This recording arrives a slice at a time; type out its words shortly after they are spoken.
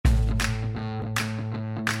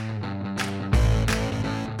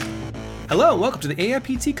Hello and welcome to the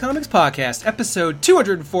AIPT Comics Podcast, episode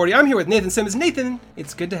 240. I'm here with Nathan Simmons. Nathan,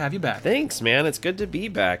 it's good to have you back. Thanks, man. It's good to be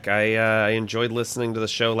back. I enjoyed listening to the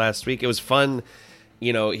show last week. It was fun,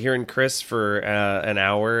 hearing Chris for an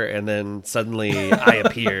hour, and then suddenly I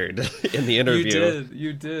appeared in the interview.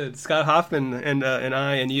 You did. Scott Hoffman and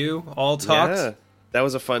I and you all talked. Yeah, that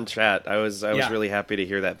was a fun chat. I was really happy to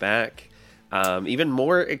hear that back. Even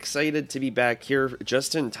more excited to be back here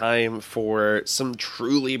just in time for some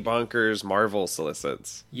truly bonkers Marvel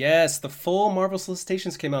solicits. Yes, the full Marvel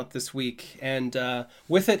solicitations came out this week, and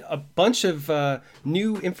with it, a bunch of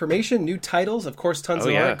new information, new titles, of course, tons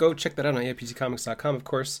of art. Go check that out on AIPTcomics.com, of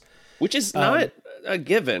course. Which is not a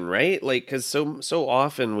given, right? Like, because so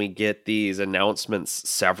often we get these announcements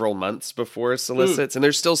several months before solicits, and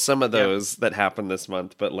there's still some of those that happen this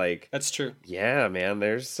month. But like, that's true. Yeah, man,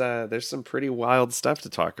 there's some pretty wild stuff to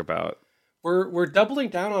talk about. We're doubling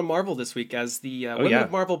down on Marvel this week as the Women of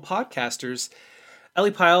Marvel podcasters. Ellie,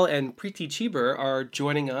 Pyle and Preeti Chhibber are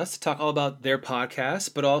joining us to talk all about their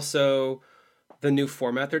podcast, but also the new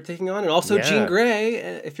format they're taking on, and also Jean Grey,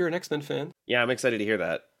 if you're an X-Men fan. Yeah, I'm excited to hear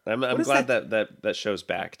that. I'm glad that show's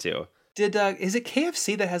back too. Is it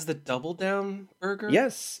KFC that has the Double Down burger?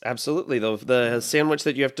 Yes, absolutely. The sandwich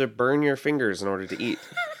that you have to burn your fingers in order to eat.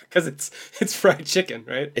 Because it's fried chicken,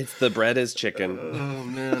 right? The bread is chicken. Oh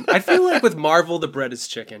man, I feel like with Marvel the bread is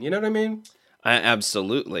chicken. You know what I mean?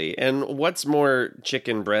 Absolutely. And what's more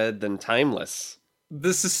chicken bread than timeless?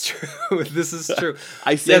 This is true. This is true.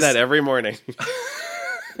 I say that every morning.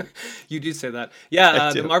 You do say that.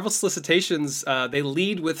 Yeah, the Marvel solicitations, they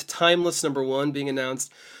lead with Timeless #1 being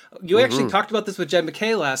announced. You actually talked about this with Jed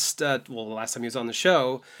McKay the last time he was on the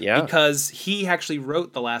show. Yeah. Because he actually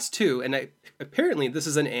wrote the last two. And apparently this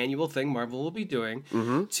is an annual thing Marvel will be doing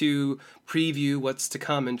to preview what's to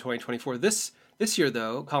come in 2024. This year,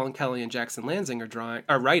 though, Colin Kelly and Jackson Lansing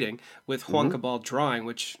are writing with Juan Cabal drawing,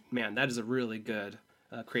 which, man, that is a really good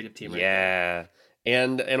creative team right there.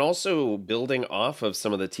 And also building off of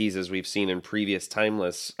some of the teases we've seen in previous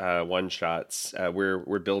Timeless one-shots,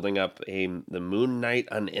 we're building up the Moon Knight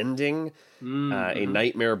Unending, a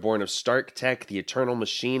Nightmare Born of Stark Tech, the Eternal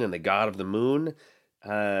Machine, and the God of the Moon.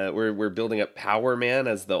 We're building up Power Man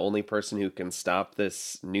as the only person who can stop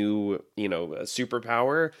this new,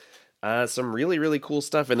 superpower. Some really, really cool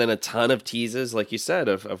stuff, and then a ton of teases, like you said,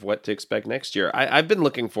 of what to expect next year. I've been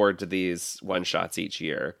looking forward to these one-shots each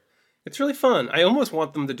year. It's really fun. I almost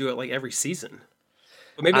want them to do it like every season.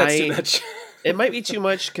 But maybe that's too much. It might be too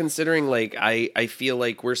much considering like I feel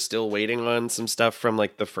like we're still waiting on some stuff from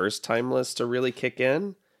like the first Timeless to really kick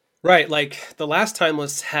in. Right, like the last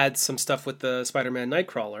Timeless had some stuff with the Spider-Man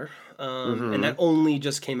Nightcrawler, and that only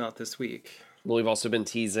just came out this week. Well, we've also been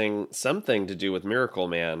teasing something to do with Miracle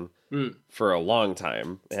Man for a long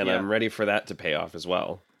time, and I'm ready for that to pay off as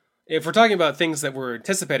well. If we're talking about things that we're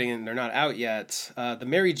anticipating and they're not out yet, the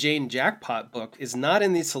Mary Jane Jackpot book is not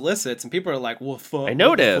in these solicits, and people are like, "What the?" I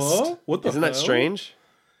noticed. What the? Isn't that strange?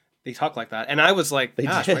 They talk like that, and I was like,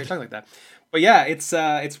 "Gosh, why are you talking like that?" But yeah,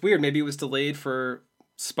 it's weird. Maybe it was delayed for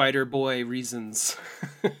Spider Boy reasons.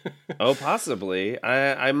 Oh, possibly.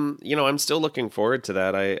 I'm still looking forward to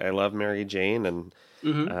that. I love Mary Jane and.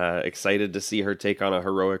 Excited to see her take on a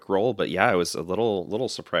heroic role, but yeah, I was a little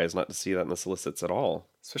surprised not to see that in the solicits at all.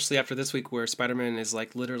 Especially after this week where Spider-Man is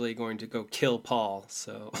like literally going to go kill Paul,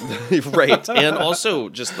 so... Right, and also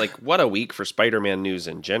just like what a week for Spider-Man news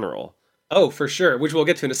in general. Oh, for sure, which we'll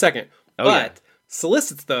get to in a second.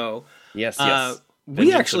 Solicits though... Yes.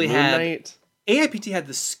 We actually had... AIPT had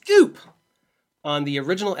the scoop on the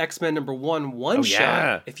original X-Men #1 one-shot.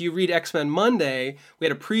 Yeah. If you read X-Men Monday, we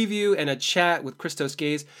had a preview and a chat with Christos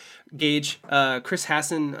Gage. Chris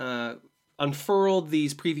Hassan unfurled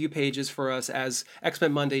these preview pages for us, as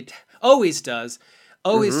X-Men Monday always does.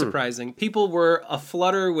 Always surprising. People were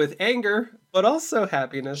aflutter with anger, but also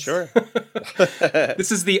happiness. Sure.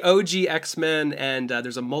 This is the OG X-Men, and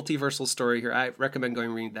there's a multiversal story here. I recommend going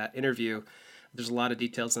and reading that interview. There's a lot of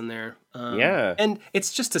details in there. And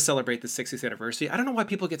it's just to celebrate the 60th anniversary. I don't know why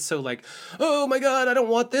people get so like, oh my God, I don't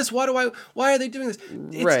want this. Why are they doing this?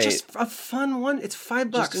 It's just a fun one. It's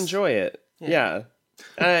 $5. Just enjoy it. Yeah.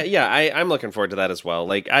 I'm looking forward to that as well.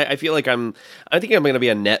 Like, I feel like I think I'm going to be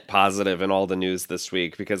a net positive in all the news this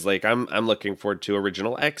week, because like I'm looking forward to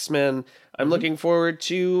original X-Men. I'm looking forward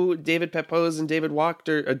to David Pepose and Dave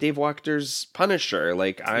Wachter's Punisher.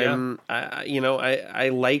 Like I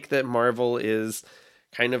like that Marvel is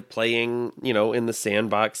kind of playing, in the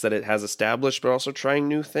sandbox that it has established, but also trying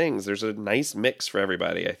new things. There's a nice mix for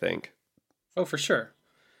everybody, I think. Oh, for sure.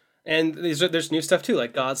 And there's new stuff too,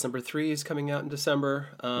 like Gods #3 is coming out in December.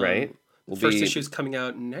 Right. The first issue is coming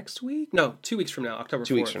out next week? No, 2 weeks from now, October 4th.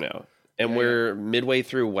 2 weeks from now. And we'll be midway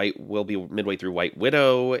through White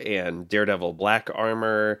Widow and Daredevil Black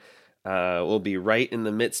Armor. We'll be right in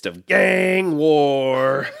the midst of gang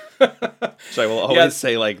war. Which I will always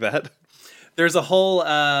say like that. There's a whole,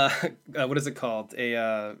 what is it called?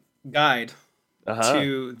 A guide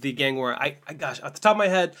to the gang war. Gosh, off the top of my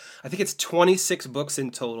head, I think it's 26 books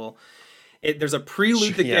in total. There's a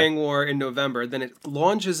prelude to gang war in November, then it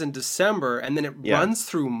launches in December, and then it runs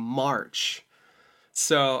through March.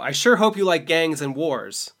 So I sure hope you like gangs and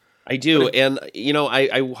wars. I do, and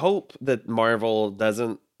I hope that Marvel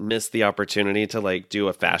doesn't miss the opportunity to like do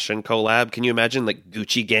a fashion collab. Can you imagine like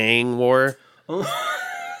Gucci gang war?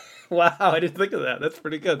 Wow, I didn't think of that. That's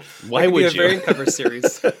pretty good. Why would you? A variant cover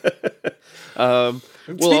series. Speaking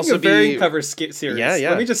of variant cover series,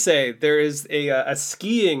 let me just say there is a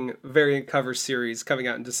skiing variant cover series coming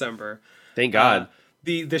out in December. Thank God.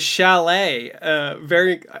 The chalet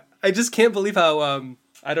variant. I just can't believe how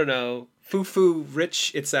I don't know, foo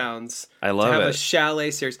rich it sounds. I love it. To have a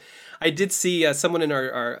chalet series. I did see someone in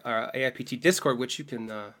our AIPT Discord, which you can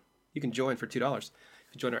join for $2 if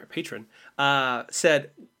you join our patron.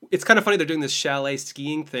 Said it's kind of funny they're doing this chalet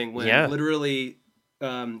skiing thing when literally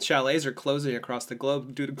chalets are closing across the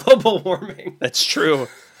globe due to global warming. That's true.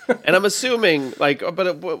 And I'm assuming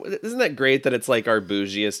isn't that great that it's like our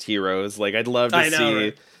bougiest heroes? Like I'd love to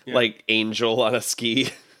see like Angel on a ski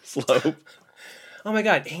slope. Oh my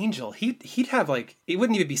God, Angel! He'd have like it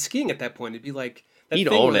wouldn't even be skiing at that point. It'd be like he'd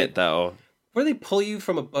own it though. Where they pull you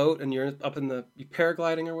from a boat and you're up in the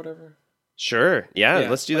paragliding or whatever. Sure, yeah,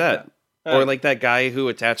 let's do that. Or like that guy who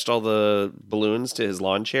attached all the balloons to his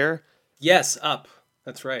lawn chair. Yes, Up.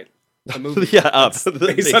 That's right. A movie. Up.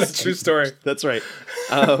 Based on a true story. That's right.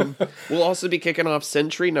 We'll also be kicking off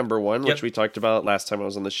Century #1, which we talked about last time I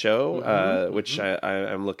was on the show, which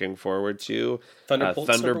I'm looking forward to.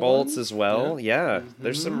 Thunderbolts as well. Yeah.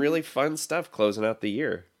 There's some really fun stuff closing out the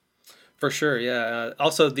year. For sure, yeah.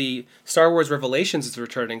 Also, the Star Wars Revelations is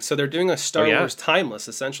returning. So they're doing a Star Wars Timeless,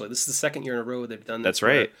 essentially. This is the second year in a row they've done this. That's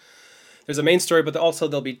right. There's a main story, but also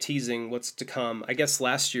they'll be teasing what's to come. I guess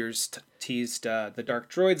last year's teased the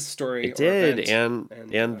Dark Droids story. It did, and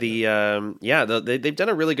they've done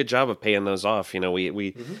a really good job of paying those off.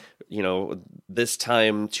 We this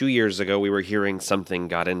time 2 years ago we were hearing something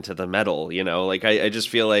got into the metal. I just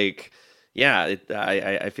feel like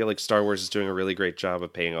I feel like Star Wars is doing a really great job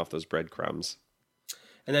of paying off those breadcrumbs.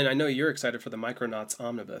 And then I know you're excited for the Micronauts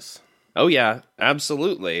Omnibus. Oh yeah,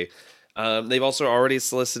 absolutely. They've also already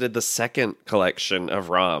solicited the second collection of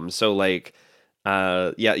ROM. So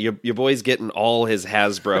your boy's getting all his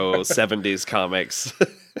Hasbro 70s comics.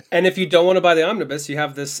 And if you don't want to buy the omnibus, you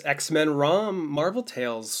have this X-Men ROM Marvel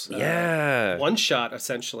Tales one shot,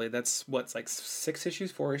 essentially. That's what's like 6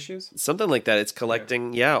 issues, 4 issues? Something like that. It's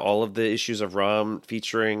collecting, all of the issues of ROM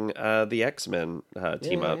featuring the X-Men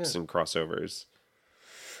team-ups and crossovers.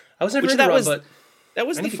 I was never into ROM, but... That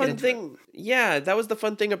was the fun thing. Yeah, that was the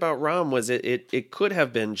fun thing about ROM was it could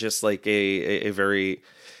have been just like a very,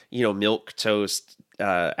 milquetoast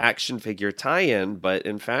action figure tie-in, but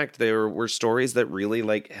in fact there were stories that really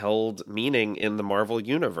like held meaning in the Marvel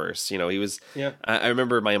universe. I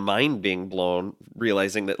remember my mind being blown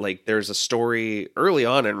realizing that like there's a story early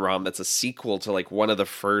on in ROM that's a sequel to like one of the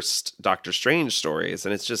first Doctor Strange stories,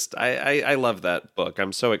 and it's just I love that book.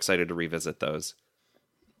 I'm so excited to revisit those.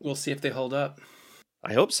 We'll see if they hold up.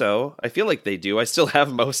 I hope so. I feel like they do. I still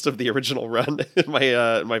have most of the original run in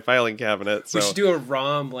my filing cabinet. So. We should do a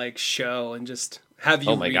ROM show and just have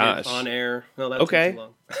you read it on air. No, that's too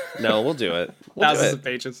long. No, we'll do it. Thousands of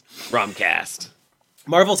pages. ROMcast.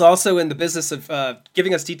 Marvel's also in the business of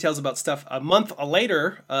giving us details about stuff a month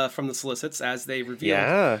later from the solicits as they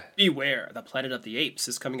reveal Beware, the Planet of the Apes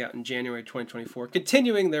is coming out in January 2024,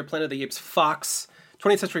 continuing their Planet of the Apes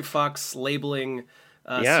 20th Century Fox labeling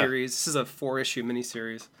series. This is a 4-issue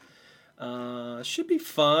miniseries. Should be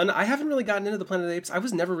fun. I haven't really gotten into the Planet of the Apes. I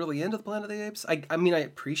was never really into the Planet of the Apes. I mean, I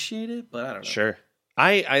appreciate it, but I don't know. Sure.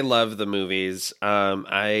 I love the movies.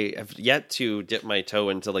 I have yet to dip my toe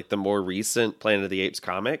into like the more recent Planet of the Apes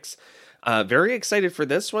comics. Very excited for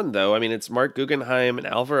this one, though. I mean, it's Mark Guggenheim and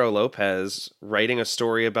Alvaro Lopez writing a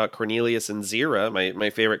story about Cornelius and Zira, my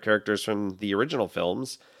favorite characters from the original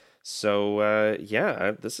films. So,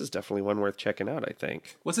 this is definitely one worth checking out, I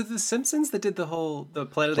think. Was it The Simpsons that did the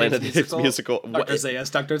Planet of the Apes musical? Dr.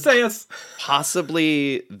 Dr. Zayas.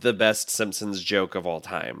 Possibly the best Simpsons joke of all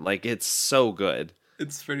time. Like, it's so good.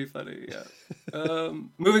 It's pretty funny, yeah.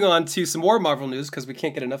 Moving on to some more Marvel news, because we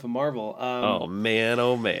can't get enough of Marvel. Oh,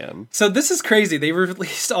 man. So this is crazy. They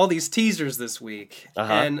released all these teasers this week.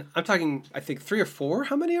 And I'm talking, I think, 3 or 4.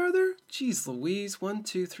 How many are there? Jeez Louise. 1,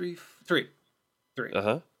 2, 3, 3.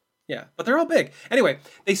 3. Yeah, but they're all big. Anyway,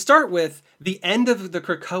 they start with the end of the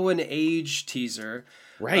Krakoan Age teaser.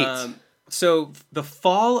 Right. So the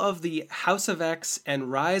fall of the House of X and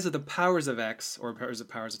rise of the Powers of X, or Powers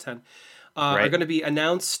of 10, are going to be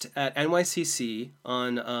announced at NYCC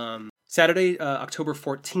on Saturday, October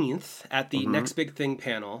 14th at the Next Big Thing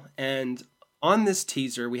panel. And on this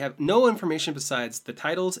teaser, we have no information besides the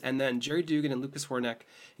titles, and then Jerry Dugan and Lucas Horneck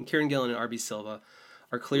and Kieran Gillen and R.B. Silva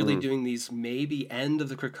are clearly doing these maybe end of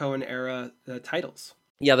the Krakoan era titles.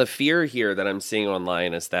 Yeah, the fear here that I'm seeing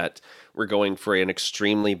online is that we're going for an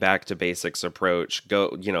extremely back to basics approach.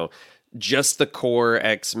 Just the core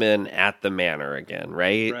X-Men at the Manor again,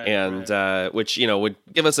 right? Which, would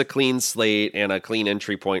give us a clean slate and a clean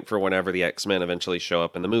entry point for whenever the X-Men eventually show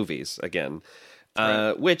up in the movies again.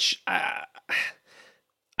 Which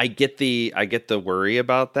I get the worry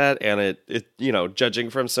about that, and it judging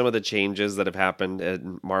from some of the changes that have happened at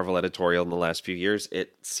Marvel editorial in the last few years,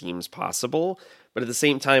 it seems possible. But at the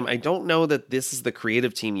same time, I don't know that this is the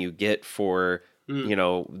creative team you get for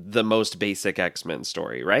the most basic X-Men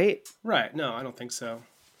story, right? Right. No, I don't think so.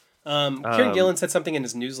 Kieran Gillen said something in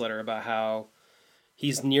his newsletter about how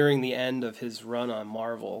he's nearing the end of his run on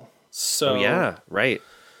Marvel. So yeah, right.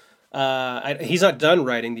 He's not done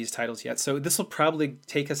writing these titles yet, so this will probably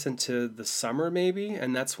take us into the summer, maybe,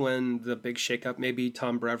 and that's when the big shakeup. Maybe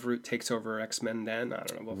Tom Brevoort takes over X-Men. Then I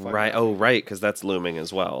don't know. We'll find out. Oh, right, because that's looming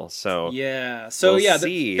as well. So yeah,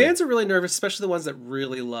 the fans are really nervous, especially the ones that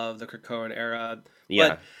really love the Krakoan era. Yeah,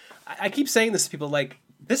 but I keep saying this to people, like,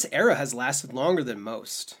 this era has lasted longer than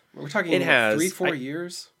most. We're talking 3-4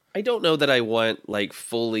 years. I don't know that I want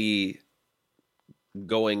fully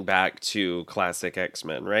going back to classic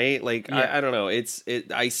X-Men, right? I don't know.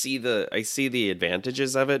 I see the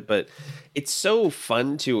advantages of it, but it's so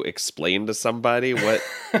fun to explain to somebody what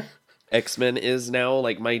X-Men is now.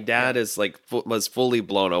 Like, my dad was fully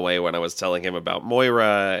blown away when I was telling him about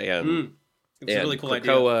Moira and it's a really cool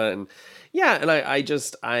Krakoa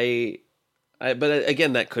idea. But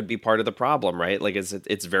again, that could be part of the problem, right? Like,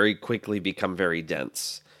 it's very quickly become very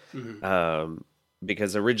dense.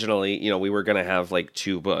 Because originally, we were going to have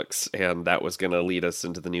 2 books, and that was going to lead us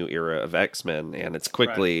into the new era of X-Men, and it's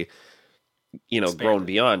quickly, grown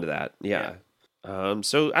beyond that. Yeah.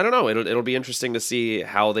 So I don't know. It'll be interesting to see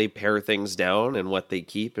how they pare things down and what they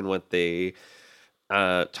keep and what they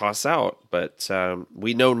toss out. But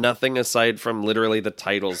we know nothing aside from literally the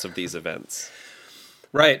titles of these events.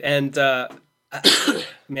 Right, and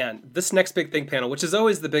man, this Next Big Thing panel, which is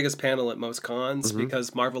always the biggest panel at most cons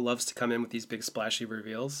because Marvel loves to come in with these big splashy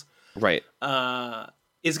reveals, right,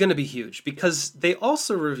 is going to be huge because they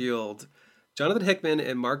also revealed Jonathan Hickman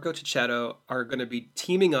and Marco Cicchetto are going to be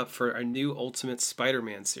teaming up for a new Ultimate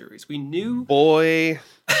Spider-Man series. We knew... Boy!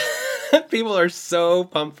 People are so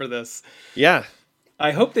pumped for this. Yeah.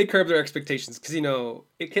 I hope they curb their expectations because,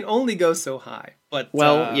 it can only go so high. But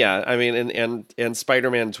yeah, I mean, and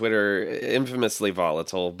Spider-Man Twitter, infamously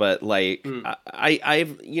volatile, but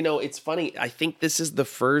I've it's funny. I think this is the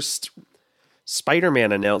first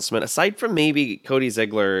Spider-Man announcement, aside from maybe Cody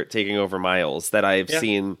Ziegler taking over Miles, that I've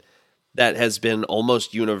seen that has been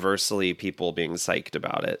almost universally people being psyched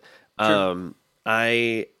about it. True.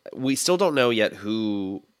 We still don't know yet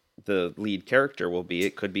who the lead character will be.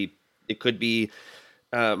 It could be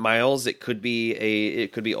Miles. It could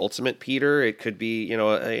be Ultimate Peter. It could be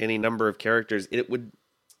any number of characters. It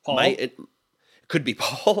could be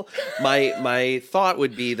Paul. My thought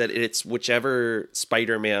would be that it's whichever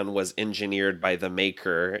Spider-Man was engineered by the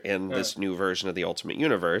maker in this new version of the Ultimate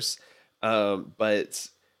Universe. But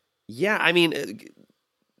yeah, I mean,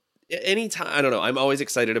 anytime, I don't know. I'm always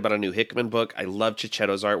excited about a new Hickman book. I love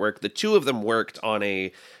Cicchetto's artwork. The two of them worked on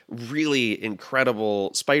a really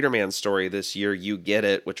incredible Spider-Man story this year. You Get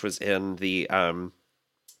It, which was in the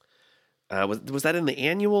was that in the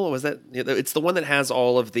annual? Or was that it's the one that has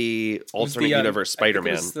all of the alternate universe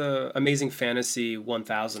Spider-Man? I think it was the Amazing Fantasy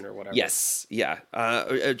 1000 or whatever. Yes, yeah,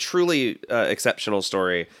 a truly exceptional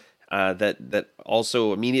story that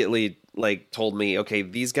also immediately told me, okay,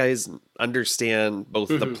 these guys understand both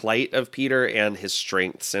the plight of Peter and his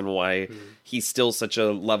strengths and why he's still such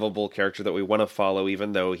a lovable character that we want to follow,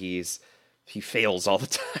 even though he fails all the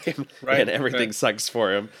time and everything sucks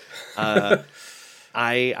for him. I'm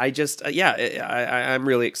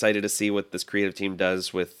really excited to see what this creative team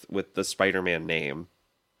does with the Spider-Man name.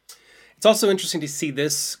 It's also interesting to see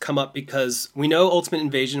this come up because we know Ultimate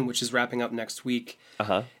Invasion, which is wrapping up next week,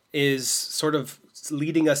 is sort of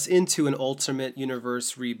leading us into an Ultimate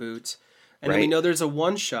Universe reboot. And then we know there's a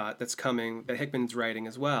one-shot that's coming that Hickman's writing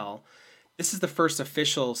as well. this is the first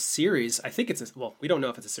official series. I think we don't know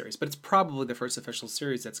if it's a series, but it's probably the first official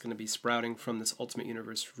series that's going to be sprouting from this Ultimate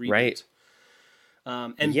Universe reboot. Right.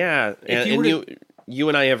 And you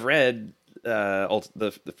and I have read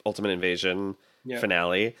the Ultimate Invasion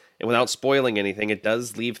finale, and without spoiling anything, it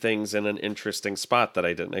does leave things in an interesting spot that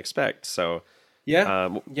I didn't expect. So you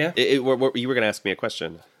were going to ask me a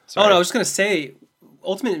question. Sorry. Oh no, I was just going to say,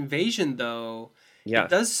 Ultimate Invasion though, it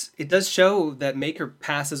does show that Maker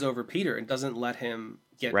passes over Peter and doesn't let him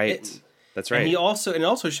get bitten. That's right. And it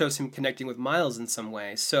also shows him connecting with Miles in some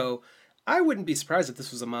way. So I wouldn't be surprised if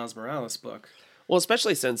this was a Miles Morales book. Well,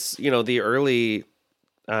 especially since, the early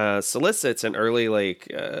solicits and early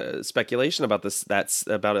speculation about that's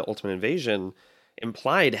about Ultimate Invasion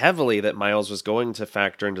implied heavily that Miles was going to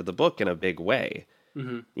factor into the book in a big way.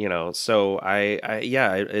 Mm-hmm. So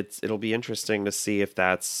it'll be interesting to see if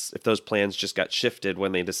those plans just got shifted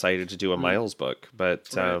when they decided to do a Miles book. But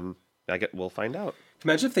we'll find out.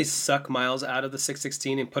 Imagine if they suck Miles out of the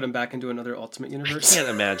 616 and put him back into another Ultimate Universe. I can't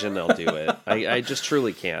imagine they'll do it. I just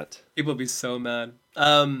truly can't. People will be so mad.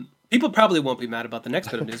 People probably won't be mad about the next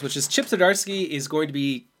bit of news, which is Chip Zdarsky is going to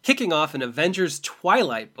be kicking off an Avengers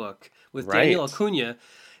Twilight book with Daniel Acuna.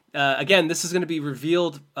 Again, this is going to be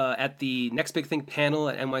revealed at the Next Big Thing panel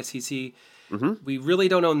at NYCC. Mm-hmm. We really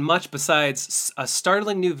don't know much besides a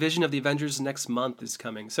startling new vision of the Avengers next month is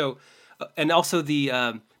coming. So, and also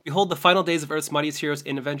the... Behold the final days of Earth's mightiest heroes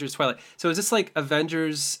in Avengers Twilight. So is this like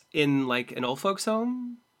Avengers in like an old folks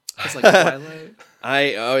home? It's like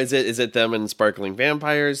Twilight. Is it them and sparkling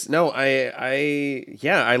vampires? No,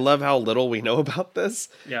 I love how little we know about this.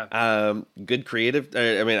 Yeah. Good creative.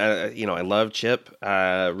 I love Chip.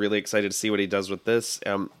 Really excited to see what he does with this.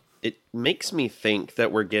 It makes me think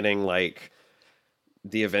that we're getting like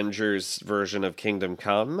the Avengers version of Kingdom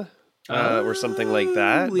Come. Or something like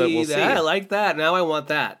that, but we'll see. I like that. Now I want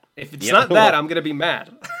that. If it's not that, I'm going to be mad.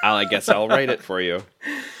 I guess I'll write it for you.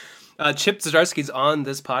 Chip Zdarsky's on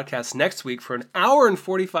this podcast next week for an hour and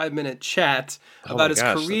 45-minute chat about his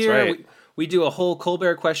career. Right. We do a whole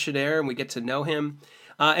Colbert questionnaire, and we get to know him.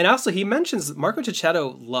 And also, he mentions Marco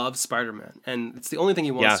Cicchetto loves Spider-Man, and it's the only thing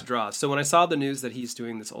he wants to draw. So when I saw the news that he's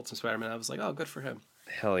doing this Ultimate Spider-Man, I was like, oh, good for him.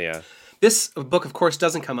 Hell yeah. This book, of course,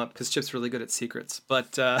 doesn't come up because Chip's really good at secrets,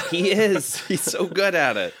 but... He is. He's so good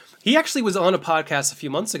at it. He actually was on a podcast a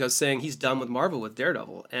few months ago saying he's done with Marvel with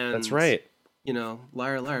Daredevil. And that's right.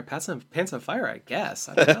 Liar, liar, pants on fire, I guess.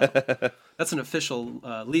 I don't know. That's an official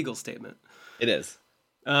legal statement. It is.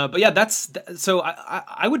 But yeah, so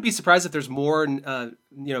I would be surprised if there's more,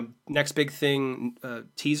 Next Big Thing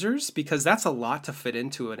teasers, because that's a lot to fit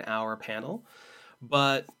into an hour panel.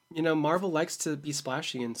 But... Marvel likes to be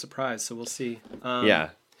splashy and surprise, so we'll see.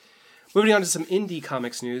 Moving on to some indie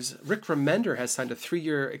comics news. Rick Remender has signed a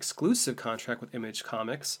 3-year exclusive contract with Image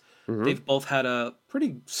Comics. Mm-hmm. They've both had a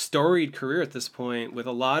pretty storied career at this point, with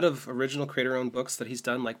a lot of original creator-owned books that he's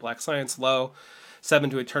done, like Black Science, Low, 7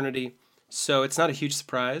 to Eternity. So it's not a huge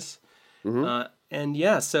surprise.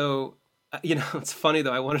 Mm-hmm. So, it's funny,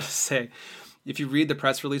 though. I wanted to say, if you read the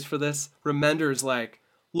press release for this, Remender is like,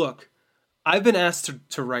 look, I've been asked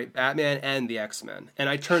to write Batman and the X-Men, and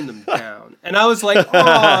I turned them down. And I was like,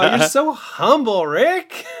 oh, you're so humble,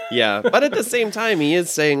 Rick. Yeah, but at the same time, he is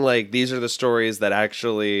saying, like, these are the stories that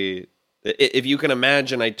actually... If you can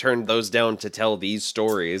imagine, I turned those down to tell these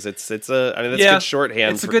stories. That's good shorthand for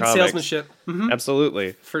comics. It's a good salesmanship. Mm-hmm.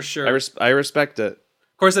 Absolutely. For sure. I respect it.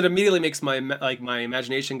 Of course, it immediately makes my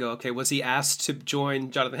imagination go, okay, was he asked to join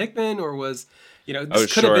Jonathan Hickman, or was...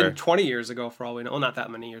 this could have been 20 years ago for all we know. Well, not that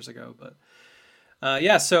many years ago, but...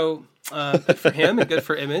 so good for him and good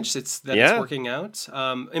for Image. It's working out.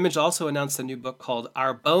 Image also announced a new book called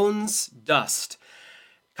Our Bones Dust,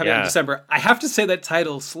 coming out in December. I have to say that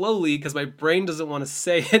title slowly because my brain doesn't want to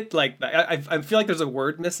say it like that. I feel like there's a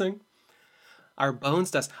word missing. Our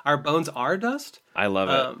Bones Dust. Our bones are dust. I love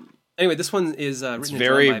it. Anyway, this one is written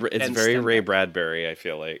it's very Ray Bradbury, I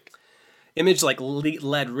feel like. Image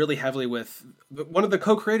led really heavily with one of the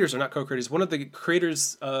co-creators, or not co-creators, one of the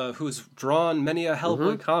creators who's drawn many a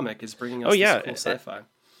Hellboy comic is bringing us this cool sci-fi.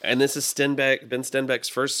 And this is Ben Stenbeck's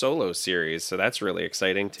first solo series, so that's really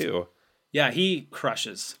exciting too. Yeah, he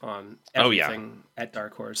crushes on everything at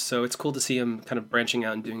Dark Horse, so it's cool to see him kind of branching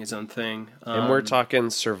out and doing his own thing. And we're talking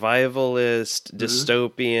survivalist,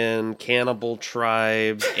 dystopian, cannibal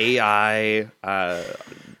tribes, AI.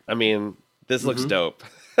 This looks dope.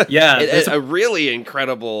 Yeah, it's a really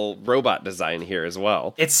incredible robot design here as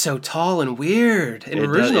well. It's so tall and weird and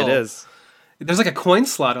original. It is. There's like a coin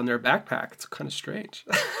slot on their backpack. It's kind of strange.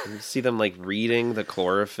 You see them like reading the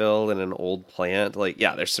chlorophyll in an old plant. Like,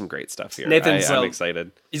 yeah, there's some great stuff here. I'm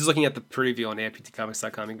excited. He's looking at the preview on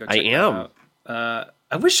aptcomics.com. You can go check that out.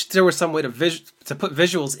 I wish there was some way to put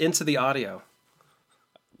visuals into the audio.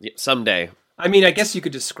 Yeah, someday. I mean, I guess you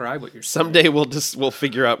could describe what you're saying. Someday we'll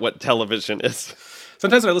figure out what television is.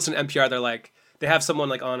 Sometimes when I listen to NPR, they're like, they have someone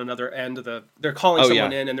like on another end of they're calling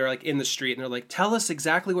someone in, and they're like in the street, and they're like, tell us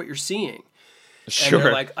exactly what you're seeing. Sure. And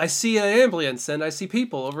they're like, I see an ambulance and I see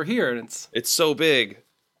people over here, and it's so big.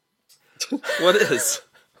 What is?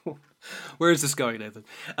 Where is this going, Nathan?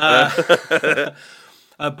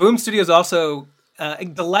 Boom Studios also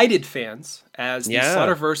delighted fans as the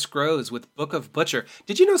Slaughterverse grows with Book of Butcher.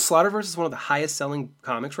 Did you know Slaughterverse is one of the highest selling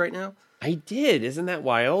comics right now? I did. Isn't that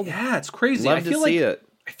wild? Yeah, it's crazy. Love to see it.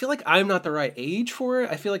 I feel like I'm not the right age for it.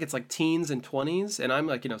 I feel like it's like teens and 20s, and I'm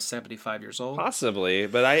like 75 years old. Possibly,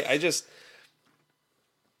 but I just.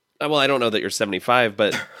 Well, I don't know that you're 75,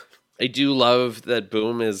 but I do love that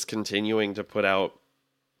Boom is continuing to put out,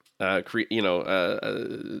 indie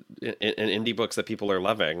books that people are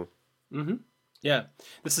loving. Mm-hmm. Yeah,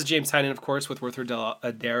 this is James Tynion, of course, with Werther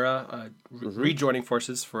Dell'Edera rejoining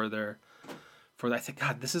forces for I think,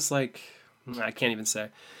 God, this is like, I can't even say.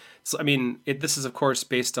 So, I mean, this is, of course,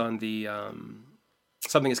 based on the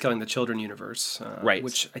Something is Killing the Children universe, right?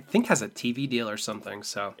 Which I think has a TV deal or something.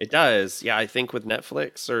 So it does, yeah. I think with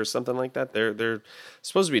Netflix or something like that, they're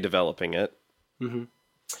supposed to be developing it. Mm-hmm.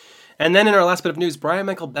 And then in our last bit of news, Brian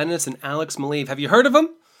Michael Bendis and Alex Maleev. Have you heard of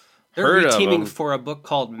them? They're teaming for a book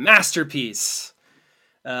called Masterpiece.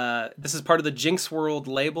 This is part of the Jinx World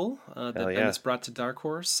label that Bendis brought to Dark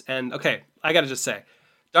Horse. And okay, I got to just say,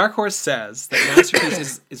 Dark Horse says that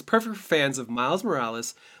Masterpiece is perfect for fans of Miles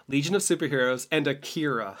Morales, Legion of Superheroes, and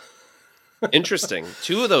Akira. Interesting.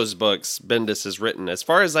 2 of those books Bendis has written. As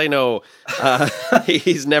far as I know,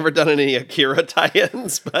 he's never done any Akira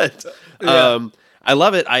tie-ins, but I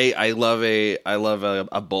love it. I love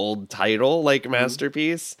a bold title like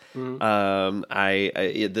Masterpiece. Mm-hmm. I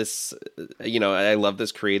love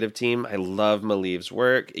this creative team. I love Maleev's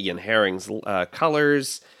work, Ian Herring's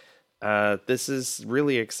colors. This is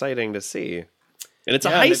really exciting to see. And it's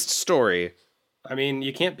a heist story. I mean,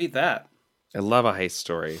 you can't beat that. I love a heist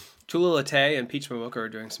story. Tula Latay and Peach Momoka are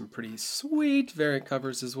doing some pretty sweet variant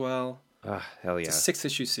covers as well. Hell yeah. It's a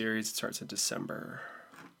 6-issue series. It starts in December.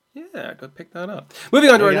 Yeah, go pick that up. Moving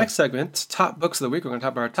on to our next segment, Top Books of the Week. We're going to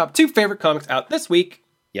talk about our top 2 favorite comics out this week.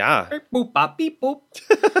 Yeah. Beep, boop, bop, beep, boop.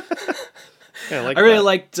 Yeah, I really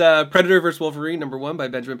liked Predator vs. Wolverine, #1 by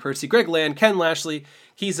Benjamin Percy, Greg Land, Ken Lashley,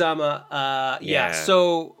 Kizama.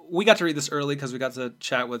 So we got to read this early because we got to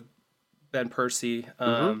chat with Ben Percy,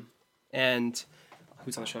 and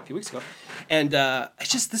who's on the show a few weeks ago. And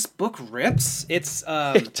it's just, this book rips. It's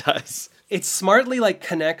it does. It smartly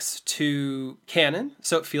connects to canon,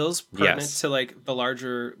 so it feels pertinent to the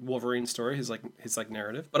larger Wolverine story, his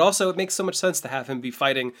narrative. But also, it makes so much sense to have him be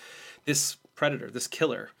fighting this predator, this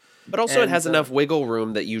killer. But also, it has enough wiggle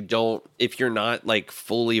room that you don't, if you're not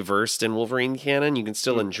fully versed in Wolverine canon, you can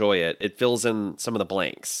still enjoy it. It fills in some of the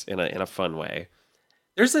blanks in a fun way.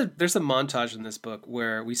 There's a montage in this book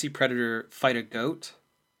where we see Predator fight a goat,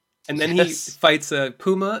 and then he fights a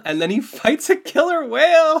puma, and then he fights a killer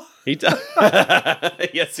whale. He does.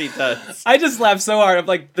 Yes, he does. I just laughed so hard. I'm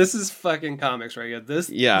like, this is fucking comics right here.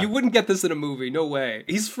 You wouldn't get this in a movie. No way.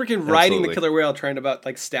 He's freaking riding the killer whale, trying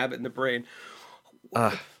to stab it in the brain.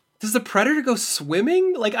 Does the Predator go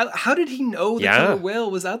swimming? How did he know the killer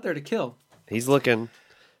whale was out there to kill? He's looking.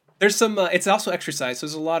 There's some, it's also exercise, so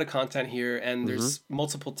there's a lot of content here, and there's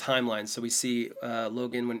multiple timelines. So we see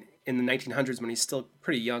Logan when in the 1900s, when he's still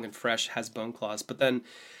pretty young and fresh, has bone claws. But then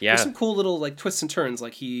there's some cool little twists and turns.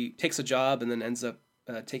 He takes a job and then ends up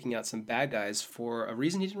taking out some bad guys for a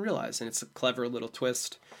reason he didn't realize, and it's a clever little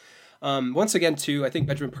twist. Once again, too, I think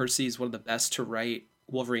Benjamin Percy is one of the best to write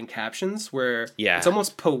Wolverine captions, where it's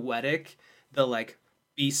almost poetic, the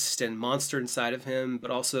beast and monster inside of him,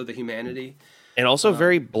 but also the humanity. And also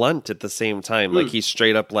very blunt at the same time. He's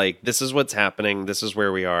straight up this is what's happening, this is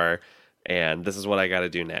where we are, and this is what I got to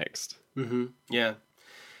do next. Mm-hmm. Yeah.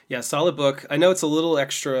 Yeah, solid book. I know it's a little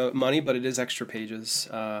extra money, but it is extra pages.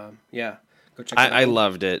 Go check it out. I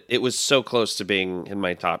loved it. It was so close to being in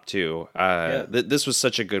my top 2. This was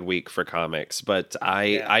such a good week for comics, but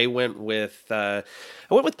I went with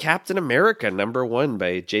Captain America #1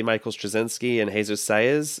 by J. Michael Straczynski and Jesus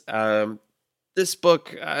Saez. This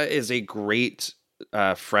book is a great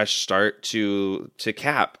fresh start to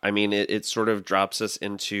Cap. I mean, it sort of drops us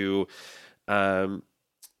into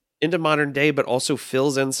into modern day, but also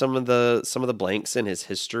fills in some of the blanks in his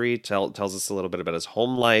history. Tells us a little bit about his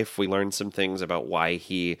home life. We learn some things about why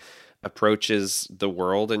he approaches the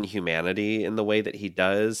world and humanity in the way that he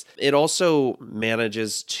does. It also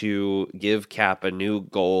manages to give Cap a new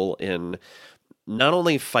goal in not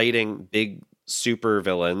only fighting big super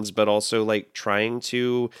villains, but also like trying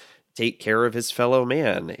to take care of his fellow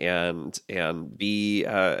man and be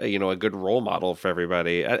a good role model for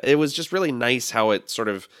everybody. It was just really nice how it sort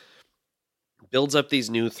of builds up these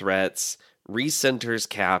new threats, recenters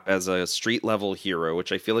Cap as a street level hero,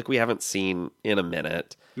 which I feel like we haven't seen in a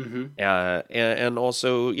minute. Mm-hmm. And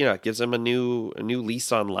also, it gives him a new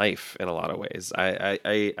lease on life in a lot of ways. I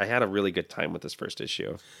had a really good time with this first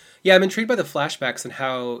issue. Yeah, I'm intrigued by the flashbacks and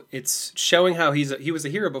how it's showing how he was a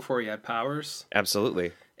hero before he had powers.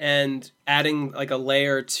 Absolutely. And adding like a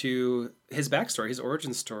layer to his backstory, his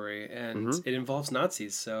origin story, and it involves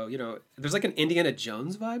Nazis. So, there's like an Indiana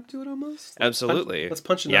Jones vibe to it almost. Absolutely. Let's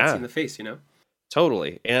punch a Nazi in the face,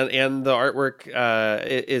 Totally. And the artwork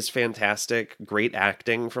is fantastic. Great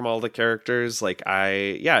acting from all the characters. Like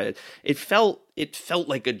it felt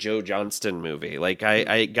like a Joe Johnston movie. Like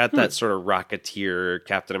I got that sort of Rocketeer,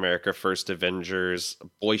 Captain America, First Avengers,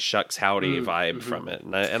 Boy Shucks Howdy vibe from it.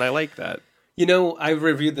 And I like that. I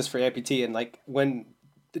reviewed this for APT, and like when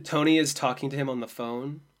Tony is talking to him on the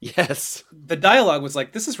phone, yes, the dialogue was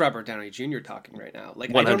like, "This is Robert Downey Jr. talking right now."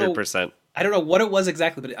 Like 100%. I don't know what it was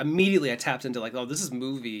exactly, but immediately I tapped into like, "Oh, this is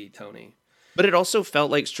movie Tony." But it also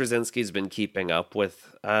felt like Straczynski's been keeping up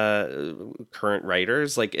with current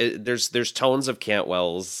writers. Like there's tones of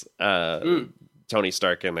Cantwell's Tony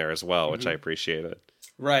Stark in there as well, which I appreciated.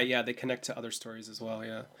 Right? Yeah, they connect to other stories as well.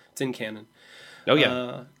 Yeah, it's in canon. Oh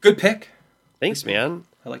yeah, good pick. Thanks, man.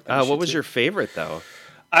 I like that. What was your favorite, though?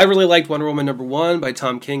 I really liked Wonder Woman #1 by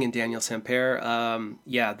Tom King and Daniel Sampere.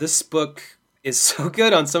 This book is so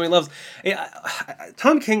good on so many levels.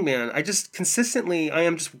 Tom King, man, I am just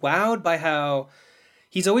wowed by how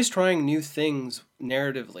he's always trying new things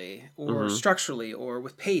narratively or structurally or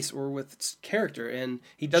with pace or with character. And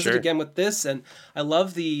he does it again with this. And I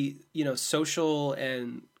love the, social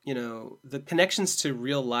and, the connections to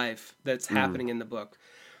real life that's happening in the book.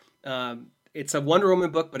 It's a Wonder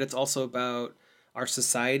Woman book, but it's also about our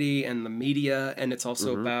society and the media, and it's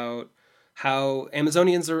also about how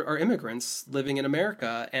Amazonians are immigrants living in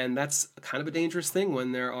America, and that's kind of a dangerous thing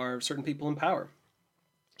when there are certain people in power.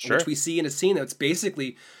 Sure. Which we see in a scene that's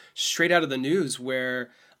basically straight out of the news, where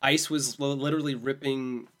ICE was literally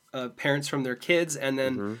ripping parents from their kids and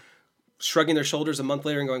then shrugging their shoulders a month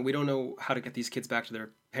later and going, "We don't know how to get these kids back to their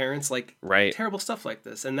parents." Like, terrible stuff like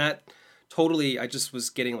this. And that totally, I just was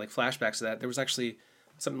getting like flashbacks to that. There was actually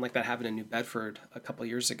something like that happened in New Bedford a couple of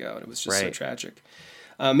years ago, and it was just so tragic.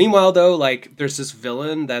 Meanwhile, though, like there's this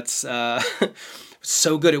villain that's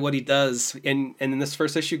so good at what he does, and in this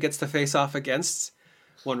first issue gets to face off against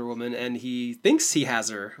Wonder Woman, and he thinks he has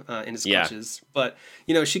her in his clutches. But,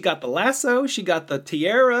 she got the lasso, she got the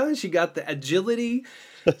tiara, she got the agility.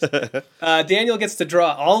 Daniel gets to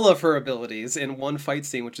draw all of her abilities in one fight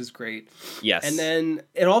scene, which is great. Yes. And then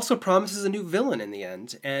it also promises a new villain in the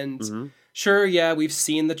end. And sure, yeah, we've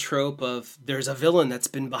seen the trope of there's a villain that's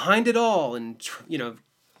been behind it all and,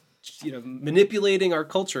 manipulating our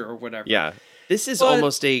culture or whatever. Yeah. This is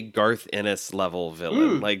almost a Garth Ennis level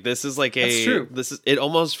villain. Like this is like it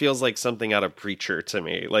almost feels like something out of Preacher to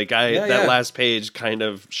me. Like that last page kind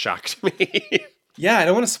of shocked me. Yeah, I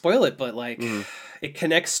don't want to spoil it, but like it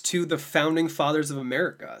connects to the founding fathers of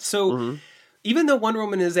America. So even though Wonder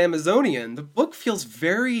Woman is Amazonian, the book feels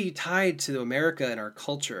very tied to America and our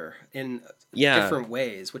culture in different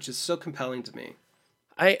ways, which is so compelling to me.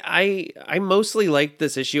 I mostly liked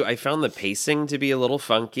this issue. I found the pacing to be a little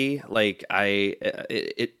funky. Like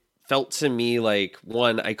it felt to me like,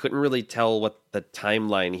 one, I couldn't really tell what the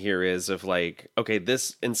timeline here is of like, okay,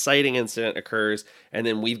 this inciting incident occurs, and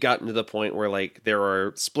then we've gotten to the point where like there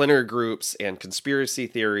are splinter groups and conspiracy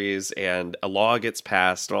theories and a law gets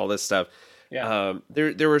passed and all this stuff. Yeah.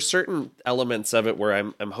 There were certain elements of it where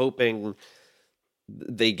I'm hoping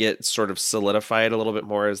they get sort of solidified a little bit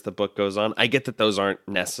more as the book goes on. I get that those aren't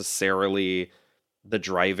necessarily the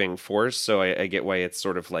driving force, so I get why it's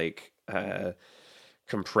sort of like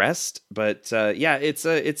compressed. But there's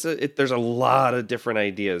a lot of different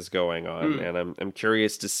ideas going on, and I'm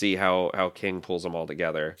curious to see how King pulls them all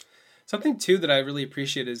together. Something too that I really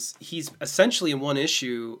appreciate is he's essentially in one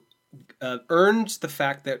issue earned the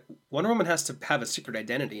fact that Wonder Woman has to have a secret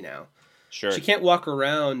identity now. Sure. She can't walk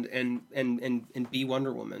around and be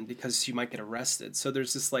Wonder Woman because she might get arrested. So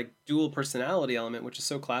there's this like dual personality element, which is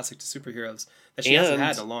so classic to superheroes that she hasn't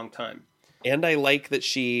had in a long time. And I like that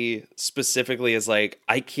she specifically is like,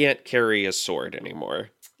 I can't carry a sword anymore.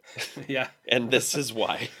 Yeah. And this is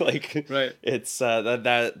why. Like, right. It's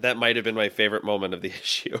that might have been my favorite moment of the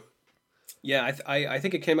issue. Yeah, I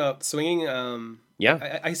think it came out swinging.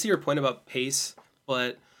 Yeah. I see your point about pace,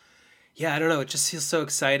 but yeah, I don't know. It just feels so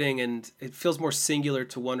exciting, and it feels more singular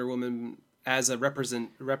to Wonder Woman as a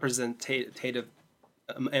representative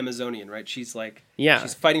Amazonian, right? She's like,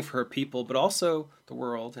 she's fighting for her people, but also the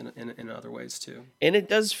world in other ways too. And it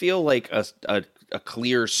does feel like a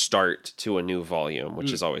clear start to a new volume,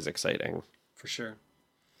 which is always exciting. For sure.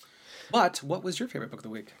 But what was your favorite book of the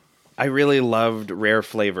week? I really loved Rare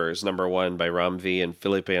Flavors, #1 by Ram V and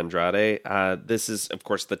Felipe Andrade. This is, of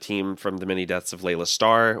course, the team from The Many Deaths of Layla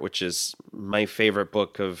Starr, which is my favorite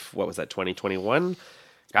book of, 2021?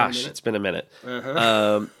 Gosh, it's been a minute.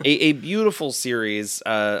 Uh-huh. A beautiful series,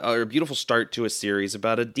 or a beautiful start to a series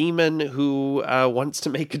about a demon who wants to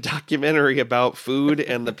make a documentary about food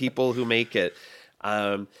and the people who make it.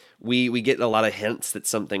 We get a lot of hints that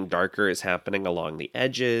something darker is happening along the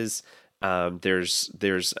edges.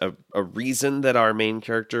 There's a reason that our main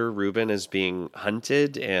character Ruben is being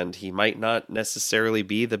hunted, and he might not necessarily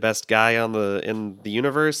be the best guy in the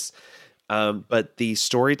universe. But the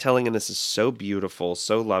storytelling in this is so beautiful,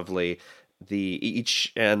 so lovely. We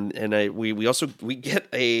get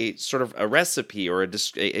a sort of a recipe or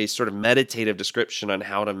a sort of meditative description on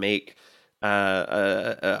how to make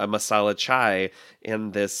a masala chai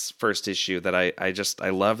in this first issue that I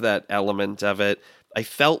love that element of it. I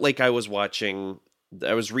felt like I was reading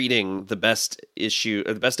the best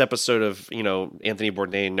episode of, Anthony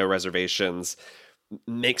Bourdain, No Reservations,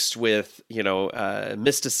 mixed with,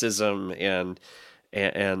 mysticism and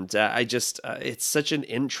it's such an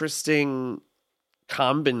interesting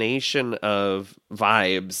combination of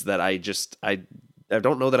vibes that I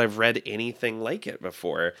don't know that I've read anything like it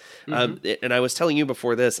before. And I was telling you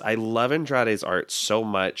before this, I love Andrade's art so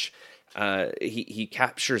much. He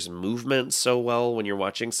captures movement so well when you're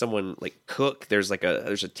watching someone like cook. There's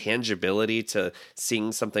a tangibility to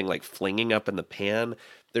seeing something like flinging up in the pan.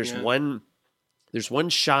 There's one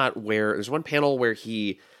panel where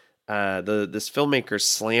he this filmmaker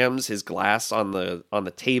slams his glass on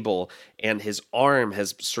the table, and his arm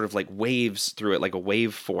has sort of like waves through it, like a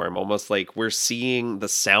wave form, almost like we're seeing the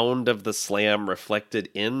sound of the slam reflected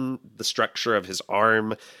in the structure of his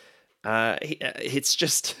arm.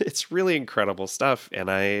 It's really incredible stuff, and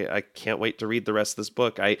I can't wait to read the rest of this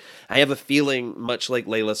book. I have a feeling, much like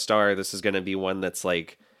Layla Starr, this is going to be one that's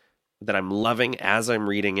like that I'm loving as I'm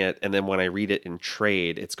reading it, and then when I read it in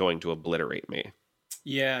trade, it's going to obliterate me.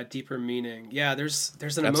 Yeah, deeper meaning. Yeah, there's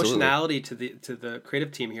an emotionality to the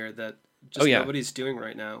creative team here that just nobody's doing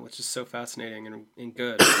right now, which is so fascinating and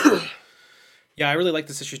good. Yeah, I really like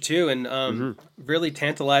this issue too, and really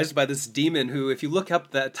tantalized by this demon who, if you look up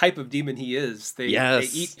the type of demon he is, they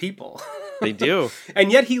eat people. They do.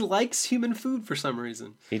 And yet he likes human food for some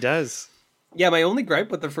reason. He does. Yeah, my only gripe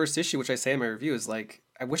with the first issue, which I say in my review, is like,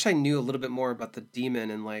 I wish I knew a little bit more about the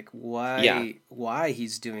demon and like why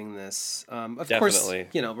he's doing this. Of course,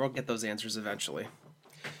 we'll get those answers eventually.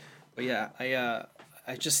 But yeah,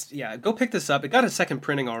 I just go pick this up. It got a second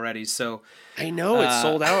printing already, so I know it's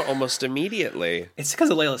sold out almost immediately. It's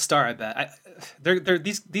because of Layla Starr, I bet. They're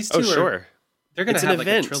these two are sure. They're gonna have like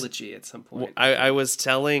a trilogy at some point. I was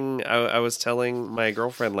telling my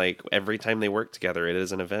girlfriend, like, every time they work together, it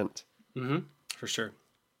is an event. For sure.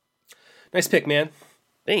 Nice pick, man.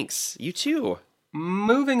 Thanks. You too.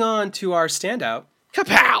 Moving on to our standout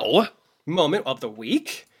kapow moment of the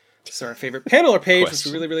week. So our favorite panel or page, which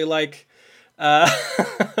we really, really like.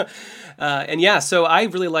 And yeah, so I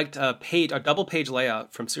really liked a double page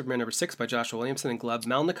layout from Superman #6 by Joshua Williamson and Gleb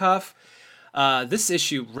Melnikoff. This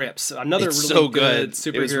issue rips. It's really so good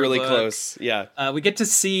superhero. It was really book. Close. Yeah. We get to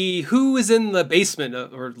see who is in the basement,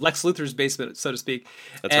 or Lex Luthor's basement, so to speak.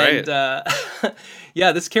 That's right.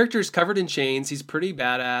 Yeah, this character is covered in chains. He's pretty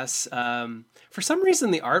badass. For some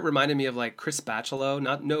reason, the art reminded me of like Chris Bachalo.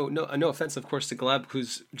 No offense, of course, to Gleb,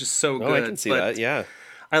 who's just so good. Oh, I can see that. Yeah.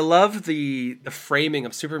 I love the framing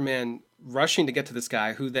of Superman rushing to get to this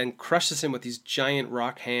guy, who then crushes him with these giant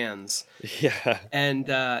rock hands. Yeah. And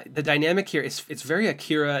the dynamic here is it's very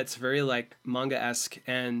Akira. It's very like manga-esque,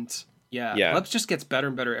 and Gleb just gets better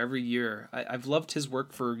and better every year. I've loved his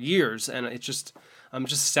work for years, and I'm just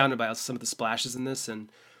astounded by some of the splashes in this and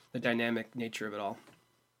the dynamic nature of it all.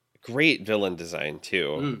 Great villain design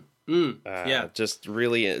too. Yeah, just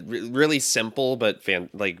really, really simple, but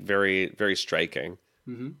very, very striking.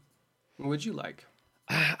 What would you like?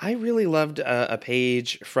 I really loved a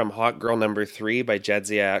page from Hawk Girl #3 by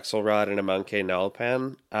Jadzia Axelrod and Amanke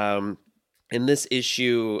Nalpan. In this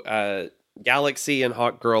issue, Galaxy and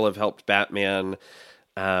Hawkgirl have helped Batman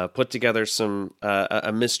put together some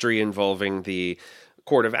a mystery involving the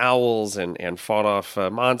Court of Owls and fought off a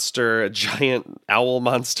monster, a giant owl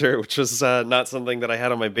monster, which was not something that I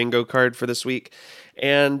had on my bingo card for this week.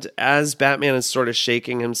 And as Batman is sort of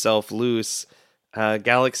shaking himself loose,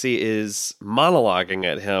 Galaxy is monologuing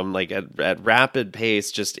at him like at rapid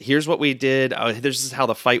pace. Just, here's what we did. This is how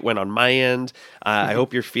the fight went on my end. I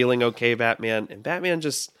hope you're feeling okay, Batman. And Batman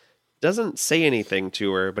just doesn't say anything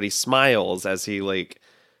to her, but he smiles as he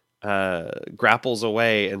grapples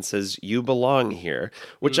away and says, "You belong here,"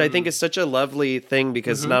 which I think is such a lovely thing,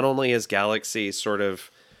 because not only has Galaxy sort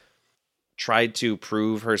of tried to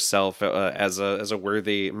prove herself as a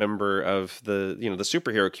worthy member of the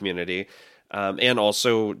superhero community, and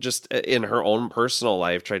also just in her own personal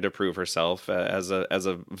life tried to prove herself as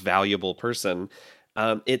a valuable person.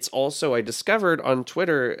 It's also, I discovered on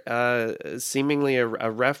Twitter, seemingly a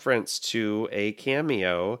reference to a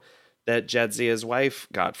cameo that Jadzia's wife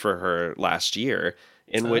got for her last year,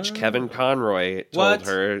 in which Kevin Conroy told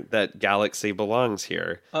her that Galaxy belongs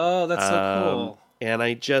here. Oh, that's so cool. And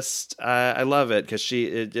I just, I love it, because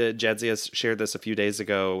Jadzia shared this a few days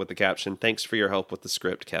ago with the caption, "Thanks for your help with the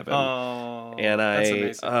script, Kevin." Oh, and that's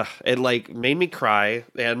amazing. It made me cry,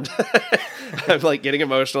 and I'm getting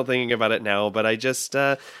emotional thinking about it now, but I just,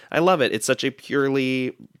 I love it. It's such a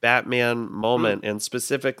purely Batman moment, and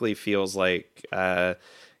specifically feels like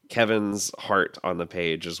Kevin's heart on the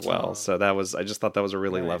page as well. Oh. So I just thought that was a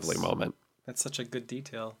really lovely moment. That's such a good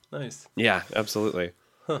detail. Nice. Yeah, absolutely.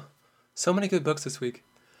 Huh. So many good books this week.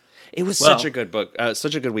 It was such a good book,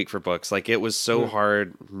 such a good week for books. It was so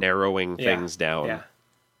hard narrowing things down. Yeah.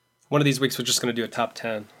 One of these weeks we're just going to do a top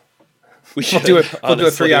 10. We'll do a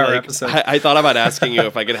 3-hour episode. I thought about asking you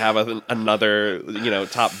if I could have another,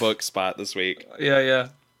 top book spot this week. Yeah.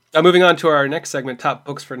 Moving on to our next segment, top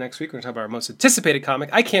books for next week. We're going to talk about our most anticipated comic.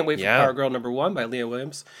 I can't wait for Power Girl #1 by Leah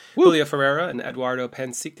Williams, Julia Ferreira, and Eduardo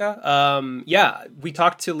Pansica. We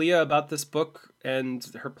talked to Leah about this book and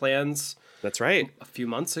her plans. That's right. A few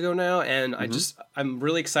months ago now, and I'm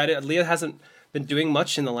really excited. Leah hasn't been doing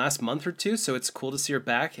much in the last month or two, so it's cool to see her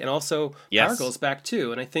back. And also, Power Girl's back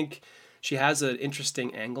too. And I think she has an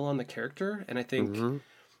interesting angle on the character. And I think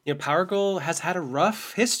Power Girl has had a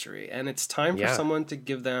rough history, and it's time for someone to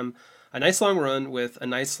give them a nice long run with a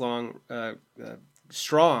nice long,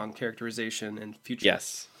 strong characterization and future.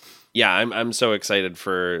 Yes. Yeah, I'm so excited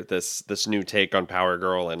for this new take on Power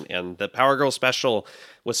Girl, and the Power Girl special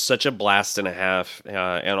was such a blast and a half,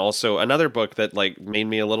 and also another book that made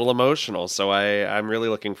me a little emotional. So I'm really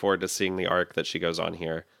looking forward to seeing the arc that she goes on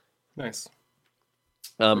here. Nice.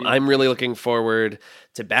 I'm really looking forward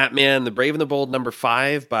to Batman, the Brave and the Bold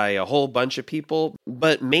 #5 by a whole bunch of people,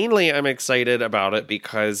 but mainly I'm excited about it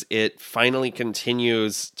because it finally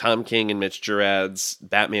continues Tom King and Mitch Gerads'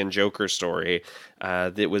 Batman Joker story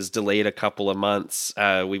that was delayed a couple of months.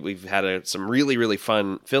 We've had some really, really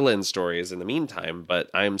fun fill-in stories in the meantime,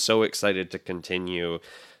 but I'm so excited to continue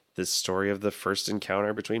this story of the first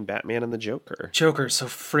encounter between Batman and the Joker. Joker's so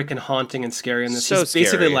freaking haunting and scary in this. So He's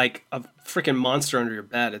basically like a freaking monster under your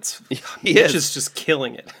bed. He's just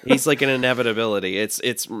killing it. He's like an inevitability.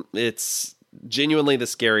 It's genuinely the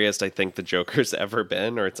scariest I think the Joker's ever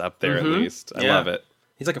been, or it's up there at least. I love it.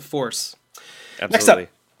 He's like a force. Absolutely. Next up,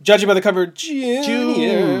 Judging by the Cover,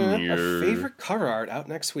 Junior. Our favorite cover art out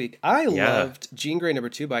next week. I loved Jean Grey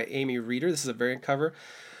 #2 by Amy Reeder. This is a variant cover.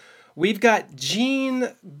 We've got Jean,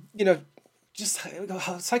 just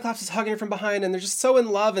Cyclops is hugging her from behind, and they're just so in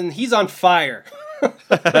love, and he's on fire.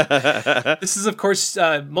 This is, of course,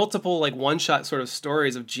 multiple one-shot sort of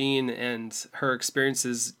stories of Jean and her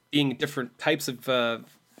experiences being different types of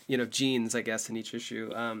Jeans, I guess, in each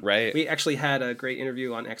issue. Right. We actually had a great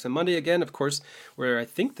interview on X-Men Monday again, of course, where I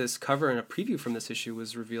think this cover and a preview from this issue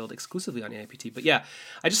was revealed exclusively on AIPT. But yeah,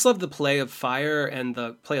 I just love the play of fire and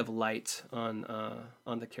the play of light on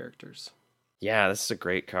the characters. Yeah, this is a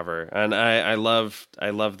great cover, and I love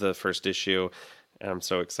the first issue, and I'm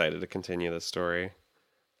so excited to continue this story.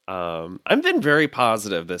 I've been very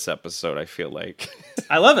positive this episode, I feel like.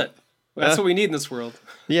 I love it. That's what we need in this world.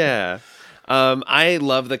 Yeah. I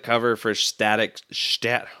love the cover for Let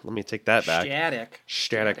me take that back.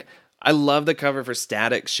 Static. I love the cover for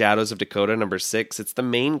Static Shadows of Dakota #6. It's the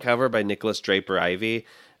main cover by Nicholas Draper Ivey.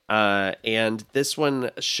 And this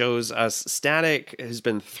one shows us Static has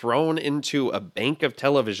been thrown into a bank of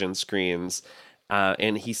television screens.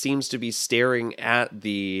 And he seems to be staring at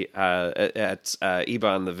Eban,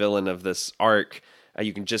 the villain of this arc.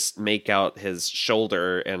 You can just make out his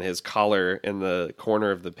shoulder and his collar in the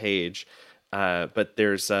corner of the page. But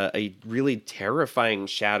there's a really terrifying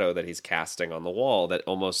shadow that he's casting on the wall that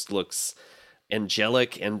almost looks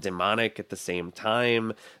angelic and demonic at the same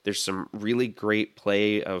time. There's some really great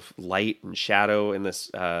play of light and shadow in this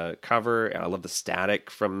cover. I love the static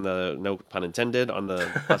from the, no pun intended, on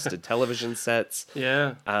the busted television sets.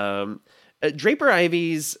 Yeah. Draper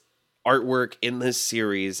Ivy's artwork in this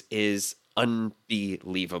series is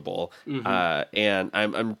unbelievable. And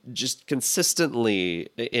I'm just consistently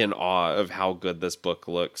in awe of how good this book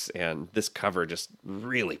looks, and this cover just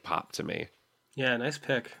really popped to me. Yeah, nice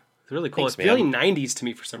pick. It's really cool. Thanks, it's feeling 90s to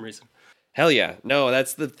me for some reason. Hell yeah. No,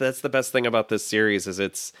 that's the best thing about this series is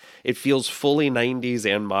it feels fully 90s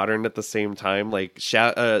and modern at the same time. Like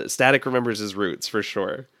Static remembers his roots for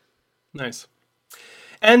sure. Nice.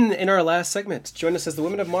 And in our last segment, join us as the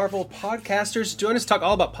Women of Marvel podcasters. Join us to talk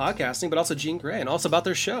all about podcasting, but also Jean Grey, and also about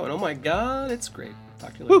their show. And oh my god, it's great.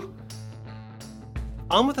 Talk to you later. Woo.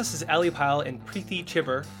 On with us is Ellie, Pyle, and Preeti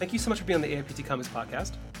Chhibber. Thank you so much for being on the AIPT Comics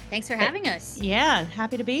podcast. Thanks for having us. Yeah,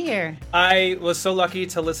 happy to be here. I was so lucky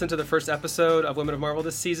to listen to the first episode of Women of Marvel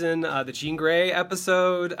this season, the Jean Grey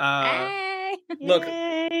episode. Hey! Look,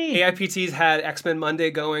 Yay. AIPT's had X-Men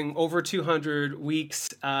Monday going over 200 weeks.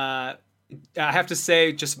 I have to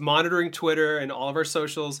say, just monitoring Twitter and all of our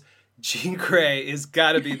socials, Jean Grey is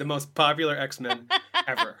got to be the most popular X-Men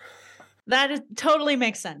ever. That totally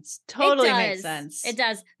makes sense. Totally makes sense. It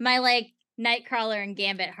does. My Nightcrawler and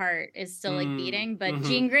Gambit heart is still beating, but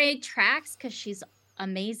Jean Grey tracks because she's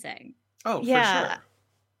amazing. Oh, yeah, for sure.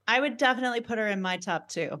 I would definitely put her in my top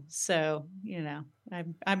 2. So,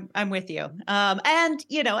 I'm with you. And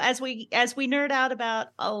as we nerd out about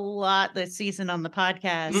a lot this season on the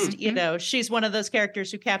podcast, she's one of those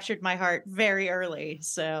characters who captured my heart very early.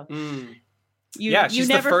 So you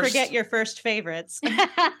never forget your first favorites.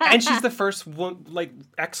 And she's the first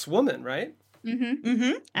ex-woman, right?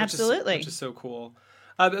 Absolutely. Which is so cool.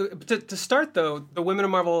 To start though, the Women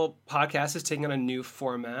of Marvel podcast is taking on a new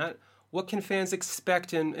format. What can fans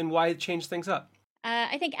expect and why change things up?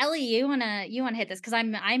 I think Ellie, you wanna hit this because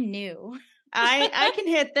I'm new. I can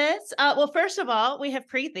hit this. Well, first of all, we have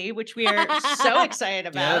Preeti, which we are so excited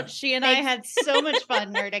about. Yeah. She and I had so much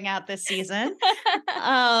fun nerding out this season.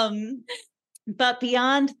 But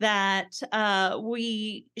beyond that,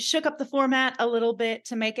 we shook up the format a little bit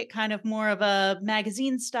to make it kind of more of a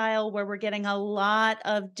magazine style where we're getting a lot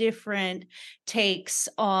of different takes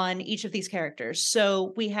on each of these characters.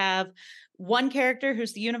 So we have one character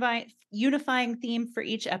who's the unifying theme for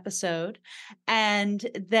each episode. And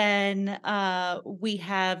then we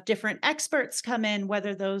have different experts come in,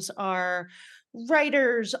 whether those are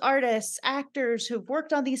writers, artists, actors who've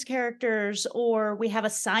worked on these characters, or we have a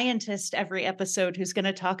scientist every episode who's going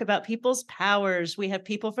to talk about people's powers. We have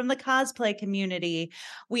people from the cosplay community.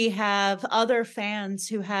 We have other fans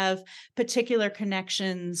who have particular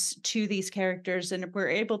connections to these characters, and we're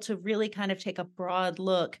able to really kind of take a broad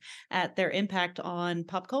look at their impact on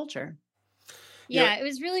pop culture. Yeah, it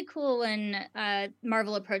was really cool when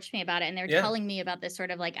Marvel approached me about it, and they were telling me about this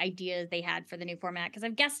sort of ideas they had for the new format, because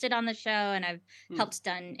I've guested on the show and I've helped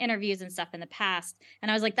done interviews and stuff in the past,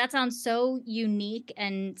 and I was like, that sounds so unique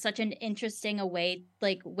and such an interesting way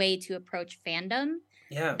to approach fandom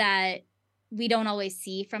that we don't always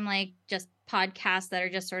see from just podcasts that are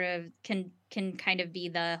just sort of can kind of be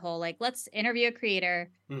the whole let's interview a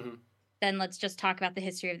creator. Then let's just talk about the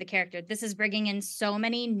history of the character. This is bringing in so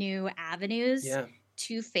many new avenues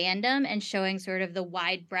to fandom and showing sort of the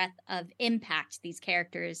wide breadth of impact these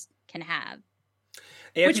characters can have.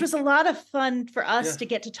 Which was a lot of fun for us to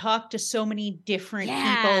get to talk to so many different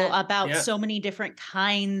people about so many different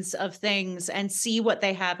kinds of things and see what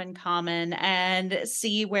they have in common and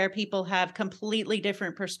see where people have completely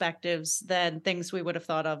different perspectives than things we would have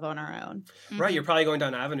thought of on our own. Right. You're probably going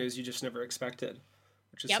down avenues you just never expected,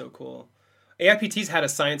 which is so cool. AIPT's had a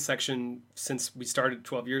science section since we started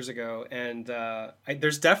 12 years ago, and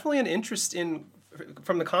there's definitely an interest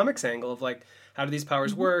from the comics angle of how do these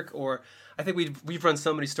powers work? Or I think we've run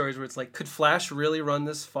so many stories where it's could Flash really run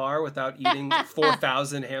this far without eating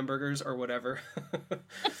 4,000 hamburgers or whatever?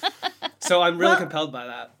 So I'm really compelled by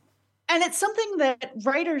that. And it's something that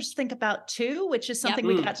writers think about too, which is something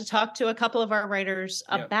we got to talk to a couple of our writers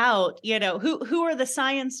about. Who are the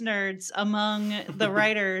science nerds among the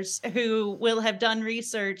writers who will have done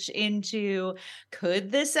research into,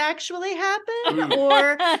 could this actually happen?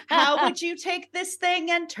 Or how would you take this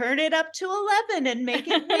thing and turn it up to 11 and make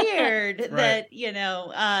it weird? That,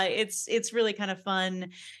 it's really kind of fun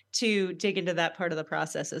to dig into that part of the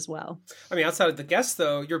process as well. I mean, outside of the guests,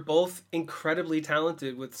 though, you're both incredibly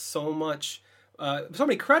talented with so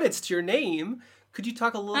many credits to your name. Could you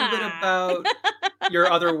talk a little bit about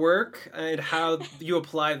your other work and how you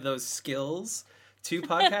apply those skills to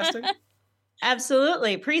podcasting?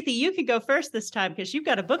 Absolutely. Preeti, you can go first this time because you've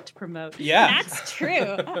got a book to promote. Yeah. That's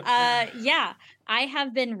true. Yeah, I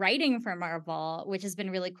have been writing for Marvel, which has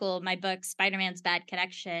been really cool. My book, Spider-Man's Bad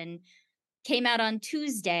Connection, came out on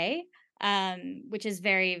Tuesday, which is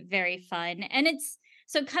very, very fun. And it's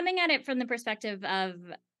so coming at it from the perspective of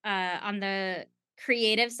on the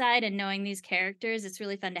creative side and knowing these characters, it's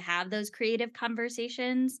really fun to have those creative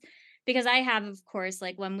conversations because I have, of course,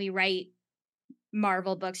 like when we write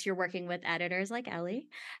Marvel books, you're working with editors like Ellie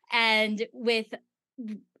and with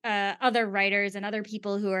other writers and other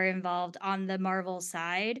people who are involved on the Marvel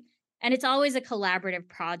side. And it's always a collaborative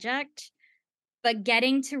project, but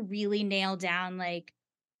getting to really nail down like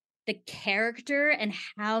the character and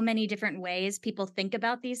how many different ways people think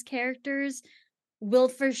about these characters will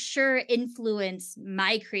for sure influence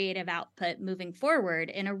my creative output moving forward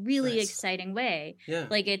in a really exciting way. Yeah.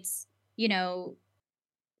 Like it's, you know,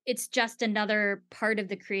 it's just another part of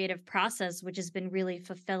the creative process, which has been really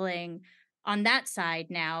fulfilling on that side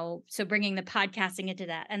now. So bringing the podcasting into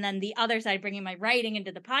that. And then the other side, bringing my writing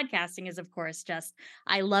into the podcasting is, of course, just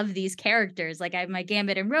I love these characters. Like I have my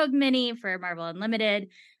Gambit and Rogue mini for Marvel Unlimited,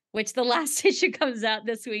 which the last issue comes out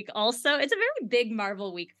this week also. It's a very big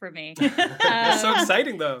Marvel week for me. It's so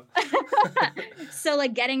exciting, though. So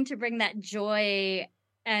like getting to bring that joy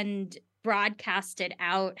and broadcast it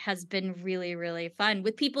out has been really, really fun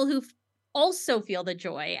with people who also feel the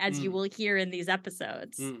joy, as you will hear in these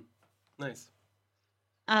episodes. Nice.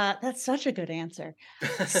 That's such a good answer.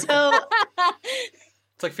 So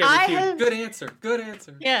it's like Family Feud. Good answer. Good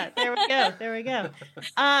answer. Yeah, there we go. There we go.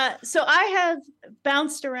 So I have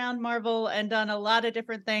bounced around Marvel and done a lot of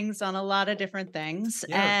different things on a lot of different things.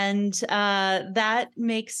 Yeah. And that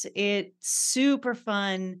makes it super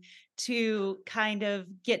fun to kind of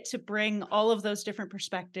get to bring all of those different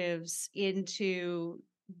perspectives into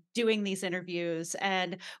doing these interviews,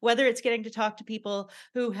 and whether it's getting to talk to people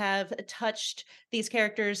who have touched these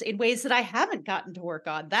characters in ways that I haven't gotten to work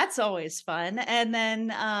on, that's always fun. And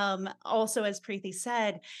then also, as Preeti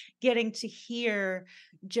said, getting to hear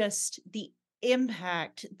just the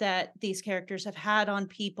impact that these characters have had on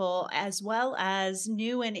people, as well as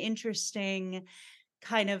new and interesting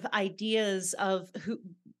kind of ideas of who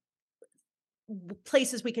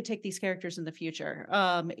places we could take these characters in the future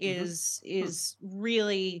is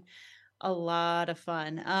really a lot of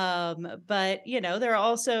fun. But you know, there are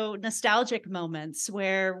also nostalgic moments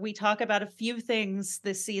where we talk about a few things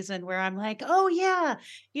this season where I'm like, oh yeah,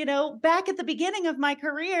 you know, back at the beginning of my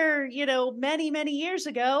career, you know, many, many years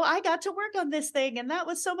ago, I got to work on this thing and that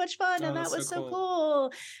was so much fun and that was so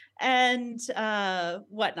cool. And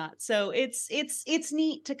whatnot. So it's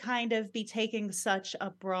neat to kind of be taking such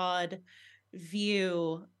a broad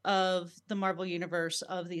view of the Marvel universe,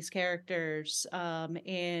 of these characters,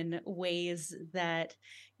 in ways that,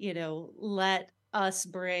 you know, let us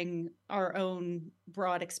bring our own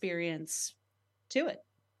broad experience to it.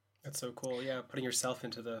 That's so cool. Yeah, putting yourself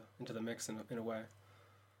into the mix in a way.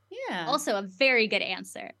 Yeah. Also a very good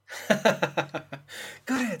answer.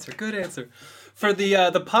 Good answer. Good answer. For the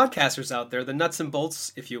podcasters out there, the nuts and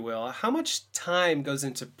bolts, if you will, how much time goes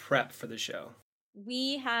into prep for the show?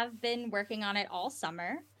 We have been working on it all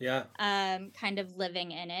summer. Yeah. Kind of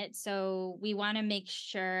living in it. So we want to make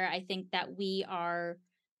sure, I think, that we are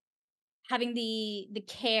having the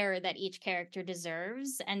care that each character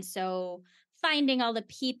deserves. And so finding all the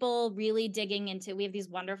people, really digging into, we have these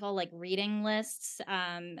wonderful like reading lists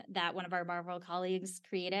that one of our Marvel colleagues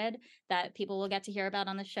created that people will get to hear about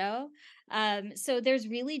on the show. So there's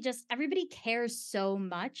really just, everybody cares so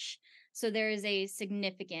much. So there is a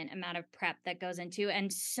significant amount of prep that goes into,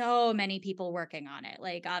 and so many people working on it.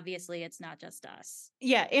 Like, obviously, it's not just us.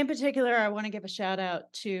 Yeah. In particular, I want to give a shout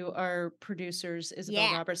out to our producers,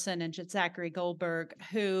 Isabel Robertson and Zachary Goldberg,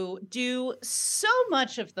 who do so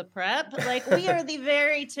much of the prep. Like, we are the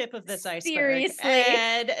very tip of this iceberg. Seriously.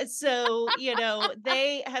 And so, you know,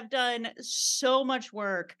 they have done so much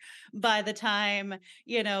work by the time,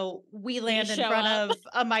 you know, we land in front of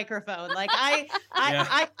a microphone. Like,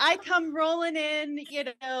 I come rolling in, you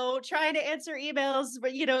know, trying to answer emails,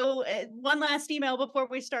 but you know, one last email before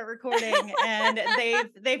we start recording, and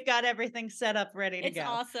they've got everything set up ready to go. It's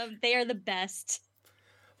awesome. They are the best.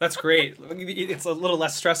 That's great. It's a little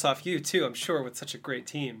less stress off you too, I'm sure, with such a great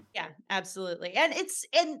team. Yeah, absolutely. And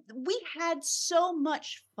we had so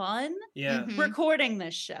much fun recording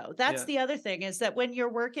this show. That's the other thing, is that when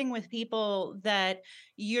you're working with people that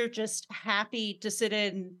you're just happy to sit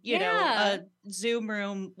in, you know, a Zoom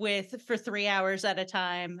room with for 3 hours at a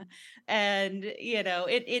time, and you know,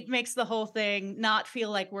 it makes the whole thing not feel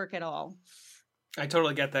like work at all. I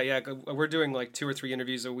totally get that. Yeah, we're doing like 2 or 3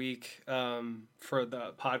 interviews a week for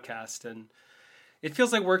the podcast, and it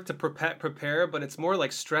feels like work to prepare, but it's more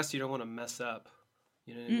like stress you don't want to mess up.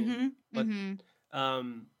 You know what I mean? But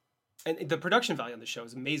and the production value on the show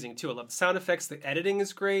is amazing too. I love the sound effects. The editing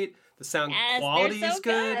is great. The sound quality is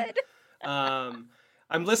good.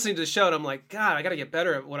 I'm listening to the show and I'm like, God, I got to get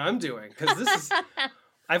better at what I'm doing because this is.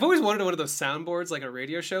 I've always wanted one of those soundboards like a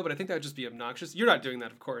radio show, but I think that would just be obnoxious. You're not doing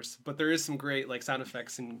that, of course, but there is some great like sound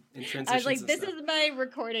effects and transitions. I was like, this is my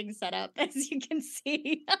recording setup, as you can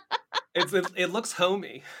see. It looks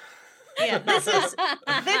homey. Yeah,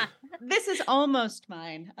 this is almost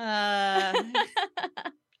mine.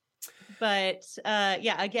 But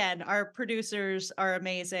yeah, again, our producers are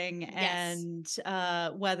amazing, and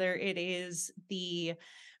whether it is the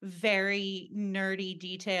very nerdy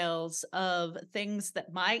details of things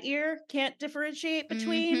that my ear can't differentiate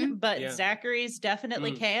between, but Zachary's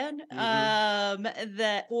definitely can.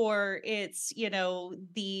 That, or it's, you know,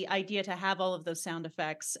 the idea to have all of those sound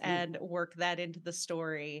effects and work that into the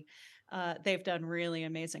story. They've done really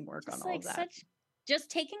amazing work on all of that. Just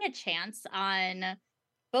taking a chance on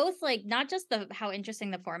both, like, not just how interesting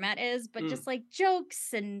the format is, but just like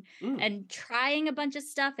jokes and trying a bunch of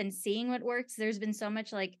stuff and seeing what works. There's been so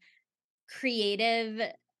much like creative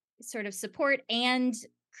sort of support and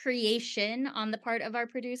creation on the part of our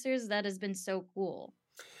producers that has been so cool.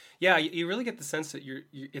 Yeah, you really get the sense that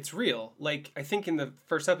it's real. Like, I think in the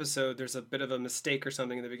first episode, there's a bit of a mistake or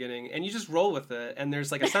something in the beginning, and you just roll with it, and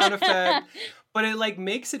there's like a sound effect, but it like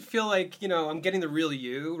makes it feel like, you know, I'm getting the real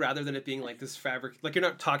you, rather than it being like this fabric, like you're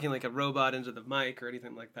not talking like a robot into the mic or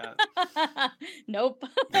anything like that. Nope.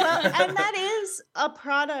 Well, and that is a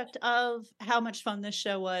product of how much fun this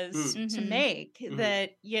show was to make,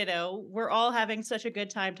 that, you know, we're all having such a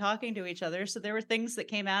good time talking to each other, so there were things that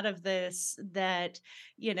came out of this that,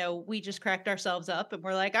 you know, we just cracked ourselves up and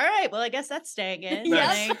we're like, all right, well, I guess that's staying in.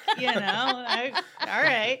 Like, you know, all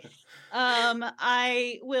right.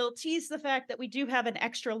 I will tease the fact that we do have an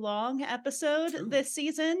extra long episode this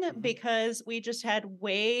season because we just had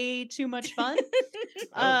way too much fun.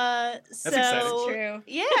 That's exciting. True.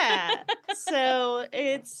 Yeah. So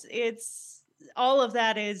it's all of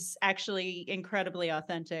that is actually incredibly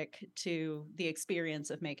authentic to the experience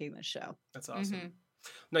of making this show. That's awesome.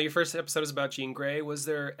 Now, your first episode is about Jean Grey. Was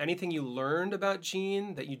there anything you learned about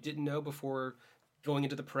Jean that you didn't know before going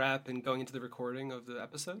into the prep and going into the recording of the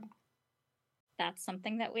episode? That's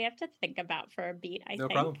something that we have to think about for a beat, I think. No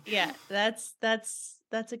problem. Yeah, that's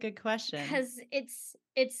a good question. Because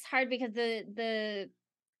it's hard because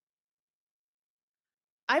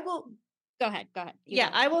I will Go ahead.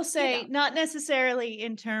 I will say not necessarily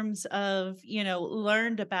in terms of, you know,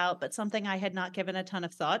 learned about, but something I had not given a ton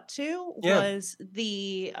of thought to was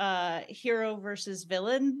the hero versus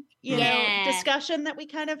villain, you know, discussion that we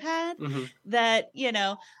kind of had. That, you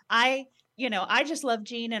know, I just love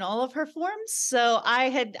Jean in all of her forms. So I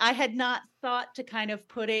had not thought to kind of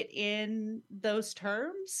put it in those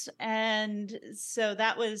terms. And so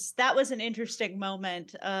that was an interesting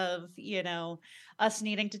moment of, you know, us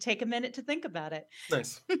needing to take a minute to think about it.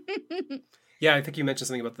 Nice. Yeah, I think you mentioned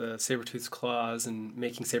something about the Sabretooth's claws and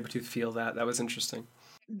making Sabretooth feel that. That was interesting.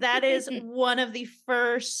 That is one of the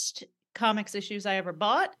first comics issues I ever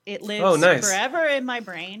bought. It lives forever in my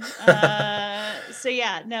brain. So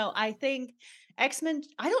yeah, no, I think X-Men,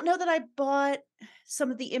 I don't know that I bought some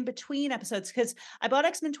of the in-between episodes because I bought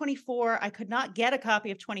X-Men 24. I could not get a copy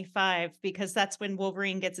of 25 because that's when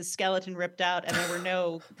Wolverine gets his skeleton ripped out and there were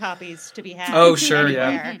no copies to be had. Oh, sure,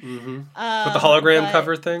 anywhere. Yeah. With the hologram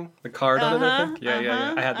cover thing, the card on it, I think.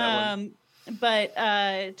 Yeah. I had that one.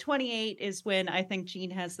 But 28 is when I think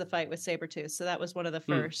Jean has the fight with Sabretooth. So that was one of the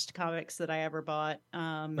first comics that I ever bought.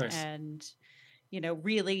 And, you know,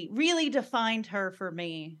 really, really defined her for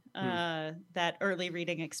me, that early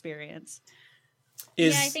reading experience.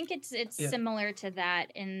 I think it's similar to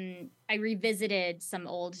that. And I revisited some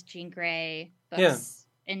old Jean Grey books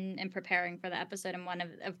in preparing for the episode. And one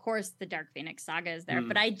of course, the Dark Phoenix saga is there.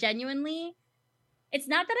 But I genuinely... It's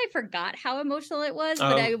not that I forgot how emotional it was,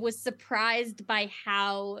 but I was surprised by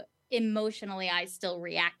how emotionally I still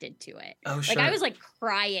reacted to it. Oh, sure. Like I was like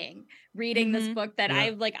crying reading this book that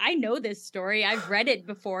I know this story. I've read it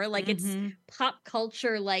before. Like it's pop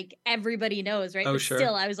culture, like everybody knows, right? Oh, but sure.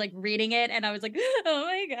 Still, I was like reading it and I was like, oh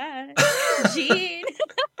my God, Jean.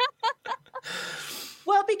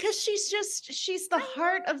 Well, because she's the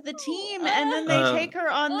heart of the team, and then they take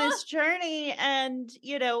her on this journey, and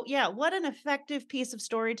you know, what an effective piece of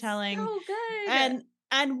storytelling. So good.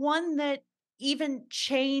 And one that even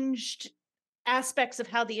changed aspects of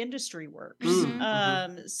how the industry works.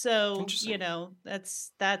 So, you know,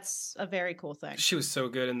 that's a very cool thing. She was so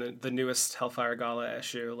good in the newest Hellfire Gala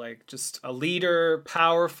issue, like just a leader,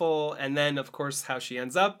 powerful, and then of course how she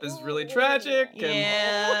ends up is really tragic.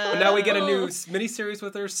 And now we get a new miniseries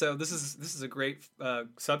with her, so this is a great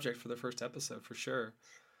subject for the first episode for sure.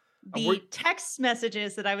 The text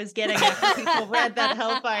messages that I was getting after people read that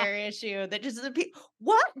Hellfire issue, that just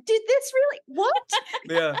what did this really what?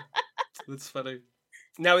 Yeah, that's funny.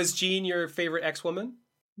 Now, is Jean your favorite X-woman?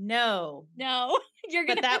 No, you're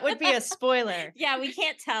gonna. But that would be a spoiler. Yeah, we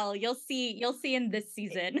can't tell. You'll see in this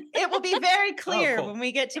season. It will be very clear when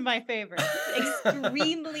we get to my favorite.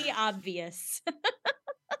 Extremely obvious.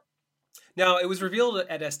 Now, it was revealed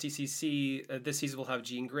at STCC this season will have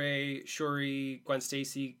Jean Grey, Shuri, Gwen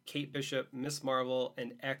Stacy, Kate Bishop, Miss Marvel,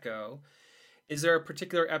 and Echo. Is there a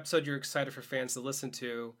particular episode you're excited for fans to listen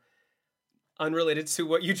to, unrelated to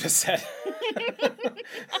what you just said?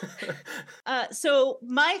 So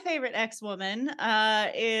my favorite X-Woman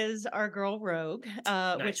is our girl Rogue,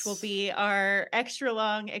 nice. Which will be our extra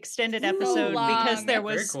long extended episode because there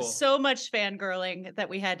was so much fangirling that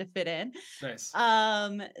we had to fit in. Nice.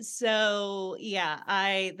 So yeah,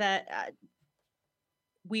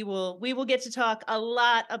 we will get to talk a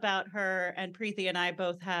lot about her, and Preeti and I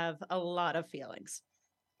both have a lot of feelings.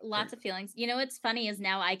 Lots of feelings. You know what's funny is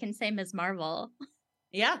now I can say Ms. Marvel.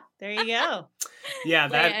 Yeah, there you go. Yeah,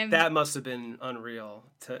 that must have been unreal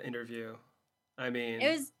to interview. I mean,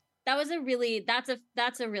 that's a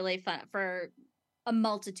really fun, for a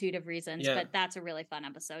multitude of reasons, but that's a really fun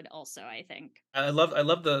episode also, I think. I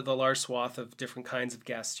love the large swath of different kinds of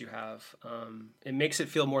guests you have. It makes it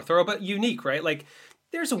feel more thorough but unique, right? Like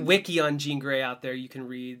there's a wiki on Jean Grey out there you can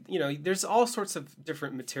read. You know, there's all sorts of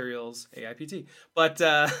different materials, AIPT. But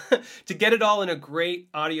to get it all in a great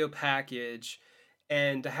audio package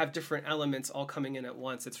and to have different elements all coming in at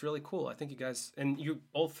once, it's really cool. I think you guys, and you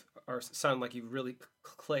both sound like you really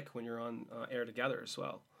click when you're on air together as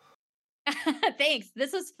well. Thanks.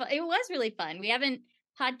 This was fun. It was really fun. We haven't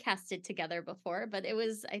podcasted together before, but it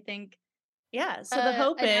was, I think, so the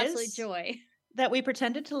hope is absolute joy that we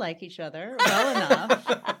pretended to like each other well enough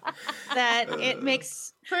that it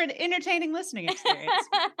makes for an entertaining listening experience.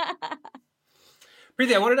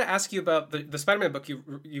 Preeti, I wanted to ask you about the Spider-Man book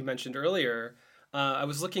you mentioned earlier. I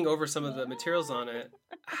was looking over some of the materials on it.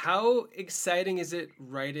 How exciting is it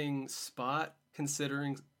writing Spot,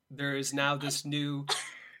 considering there is now this new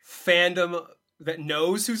fandom that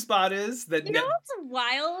knows who Spot is? That you know what's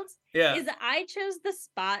wild? Yeah. Is I chose the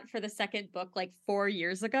Spot for the second book like 4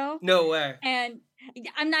 years ago. No way. And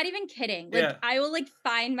I'm not even kidding. Like I will like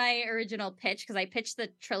find my original pitch because I pitched the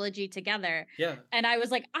trilogy together. Yeah. And I was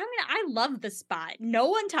like, I love the Spot. No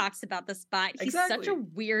one talks about the Spot. He's such a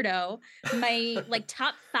weirdo. My like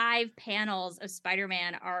top 5 panels of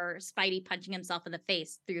Spider-Man are Spidey punching himself in the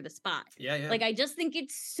face through the Spot. Yeah. Like I just think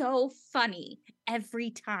it's so funny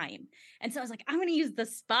every time. And so I was like, I'm gonna use the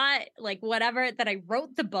Spot, like whatever, that I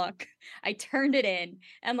wrote the book. I turned it in,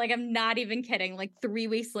 and like I'm not even kidding. Like 3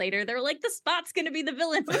 weeks later, they're like, the Spot's gonna be the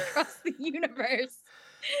villain across the universe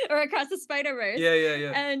or across the Spider-Verse.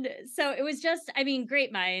 Yeah. And so it was just, I mean,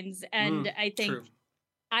 great minds. And I think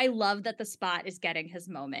I love that the Spot is getting his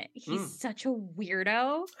moment. He's such a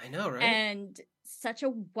weirdo. I know, right? And such a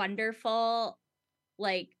wonderful,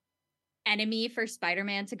 like, enemy for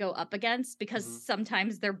Spider-Man to go up against, because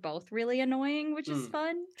sometimes they're both really annoying, which is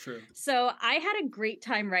fun. True. So I had a great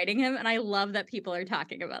time writing him, and I love that people are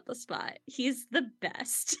talking about the Spot. He's the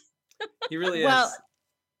best. He really is. Well,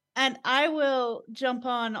 and I will jump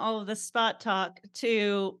on all of the Spot talk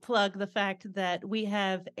to plug the fact that we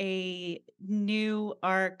have a new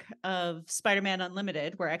arc of Spider-Man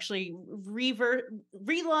Unlimited. We're actually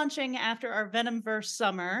relaunching after our Venomverse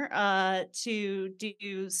summer to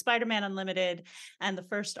do Spider-Man Unlimited. And the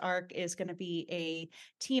first arc is going to be a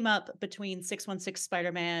team up between 616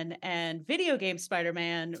 Spider-Man and video game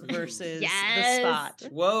Spider-Man versus the Spot.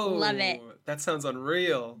 Whoa. Love it. That sounds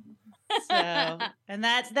unreal. So, and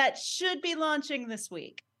that should be launching this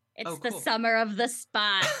week. It's the summer of the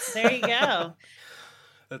Spot. There you go.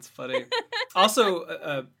 That's funny.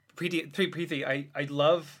 Also, Preeti, I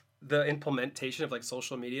love the implementation of like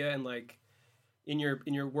social media, and like in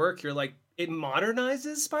your work, you're like, it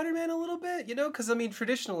modernizes Spider-Man a little bit, you know? Because I mean,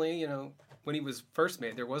 traditionally, you know, when he was first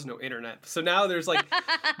made, there was no internet, so now there's like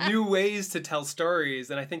new ways to tell stories,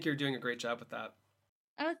 and I think you're doing a great job with that.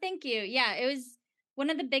 Oh, thank you. Yeah, it was one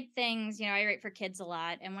of the big things, you know, I write for kids a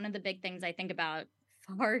lot, and one of the big things I think about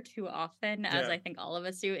far too often, as I think all of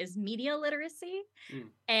us do, is media literacy.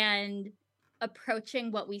 And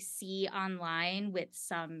approaching what we see online with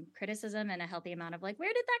some criticism and a healthy amount of like,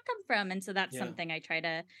 where did that come from? And so that's something I try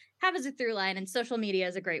to have as a through line, and social media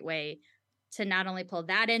is a great way to not only pull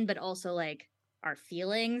that in, but also like our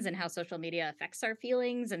feelings and how social media affects our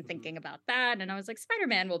feelings and thinking about that. And I was like,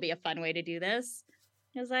 Spider-Man will be a fun way to do this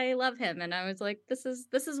because I love him. And I was like, this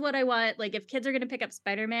is what I want. Like, if kids are going to pick up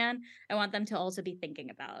Spider-Man, I want them to also be thinking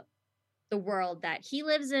about the world that he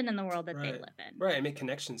lives in and the world that they live in. Right. And make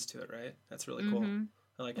connections to it, right? That's really cool.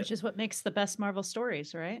 I like it. Which is what makes the best Marvel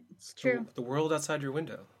stories, right? It's true. The world outside your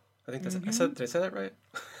window. I think that's, did I say that right?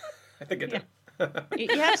 I think I did. You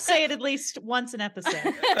have to say it at least once an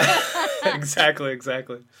episode. Exactly.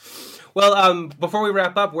 Well, before we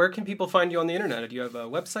wrap up, where can people find you on the internet? Do you have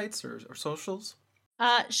websites or socials?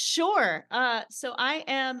 Sure. So I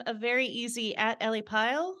am a very easy at Ellie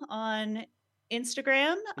Pyle on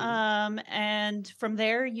Instagram. And from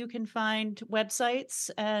there you can find websites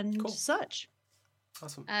and such.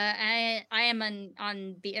 Awesome. I am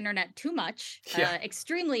on the internet too much.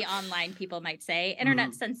 Extremely online, people might say.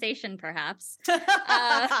 Internet sensation, perhaps.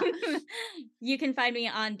 You can find me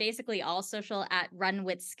on basically all social at Run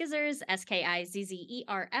with Skizzers,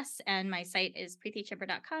 Skizzers, and my site is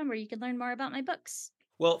preetichhibber.com, where you can learn more about my books.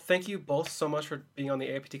 Well, thank you both so much for being on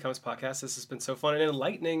the APT Comics podcast. This has been so fun and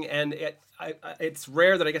enlightening, and it's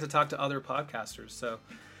rare that I get to talk to other podcasters. So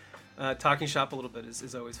talking shop a little bit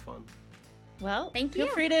is always fun. Well, feel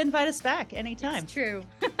free to invite us back anytime. It's true.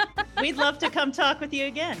 We'd love to come talk with you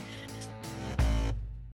again.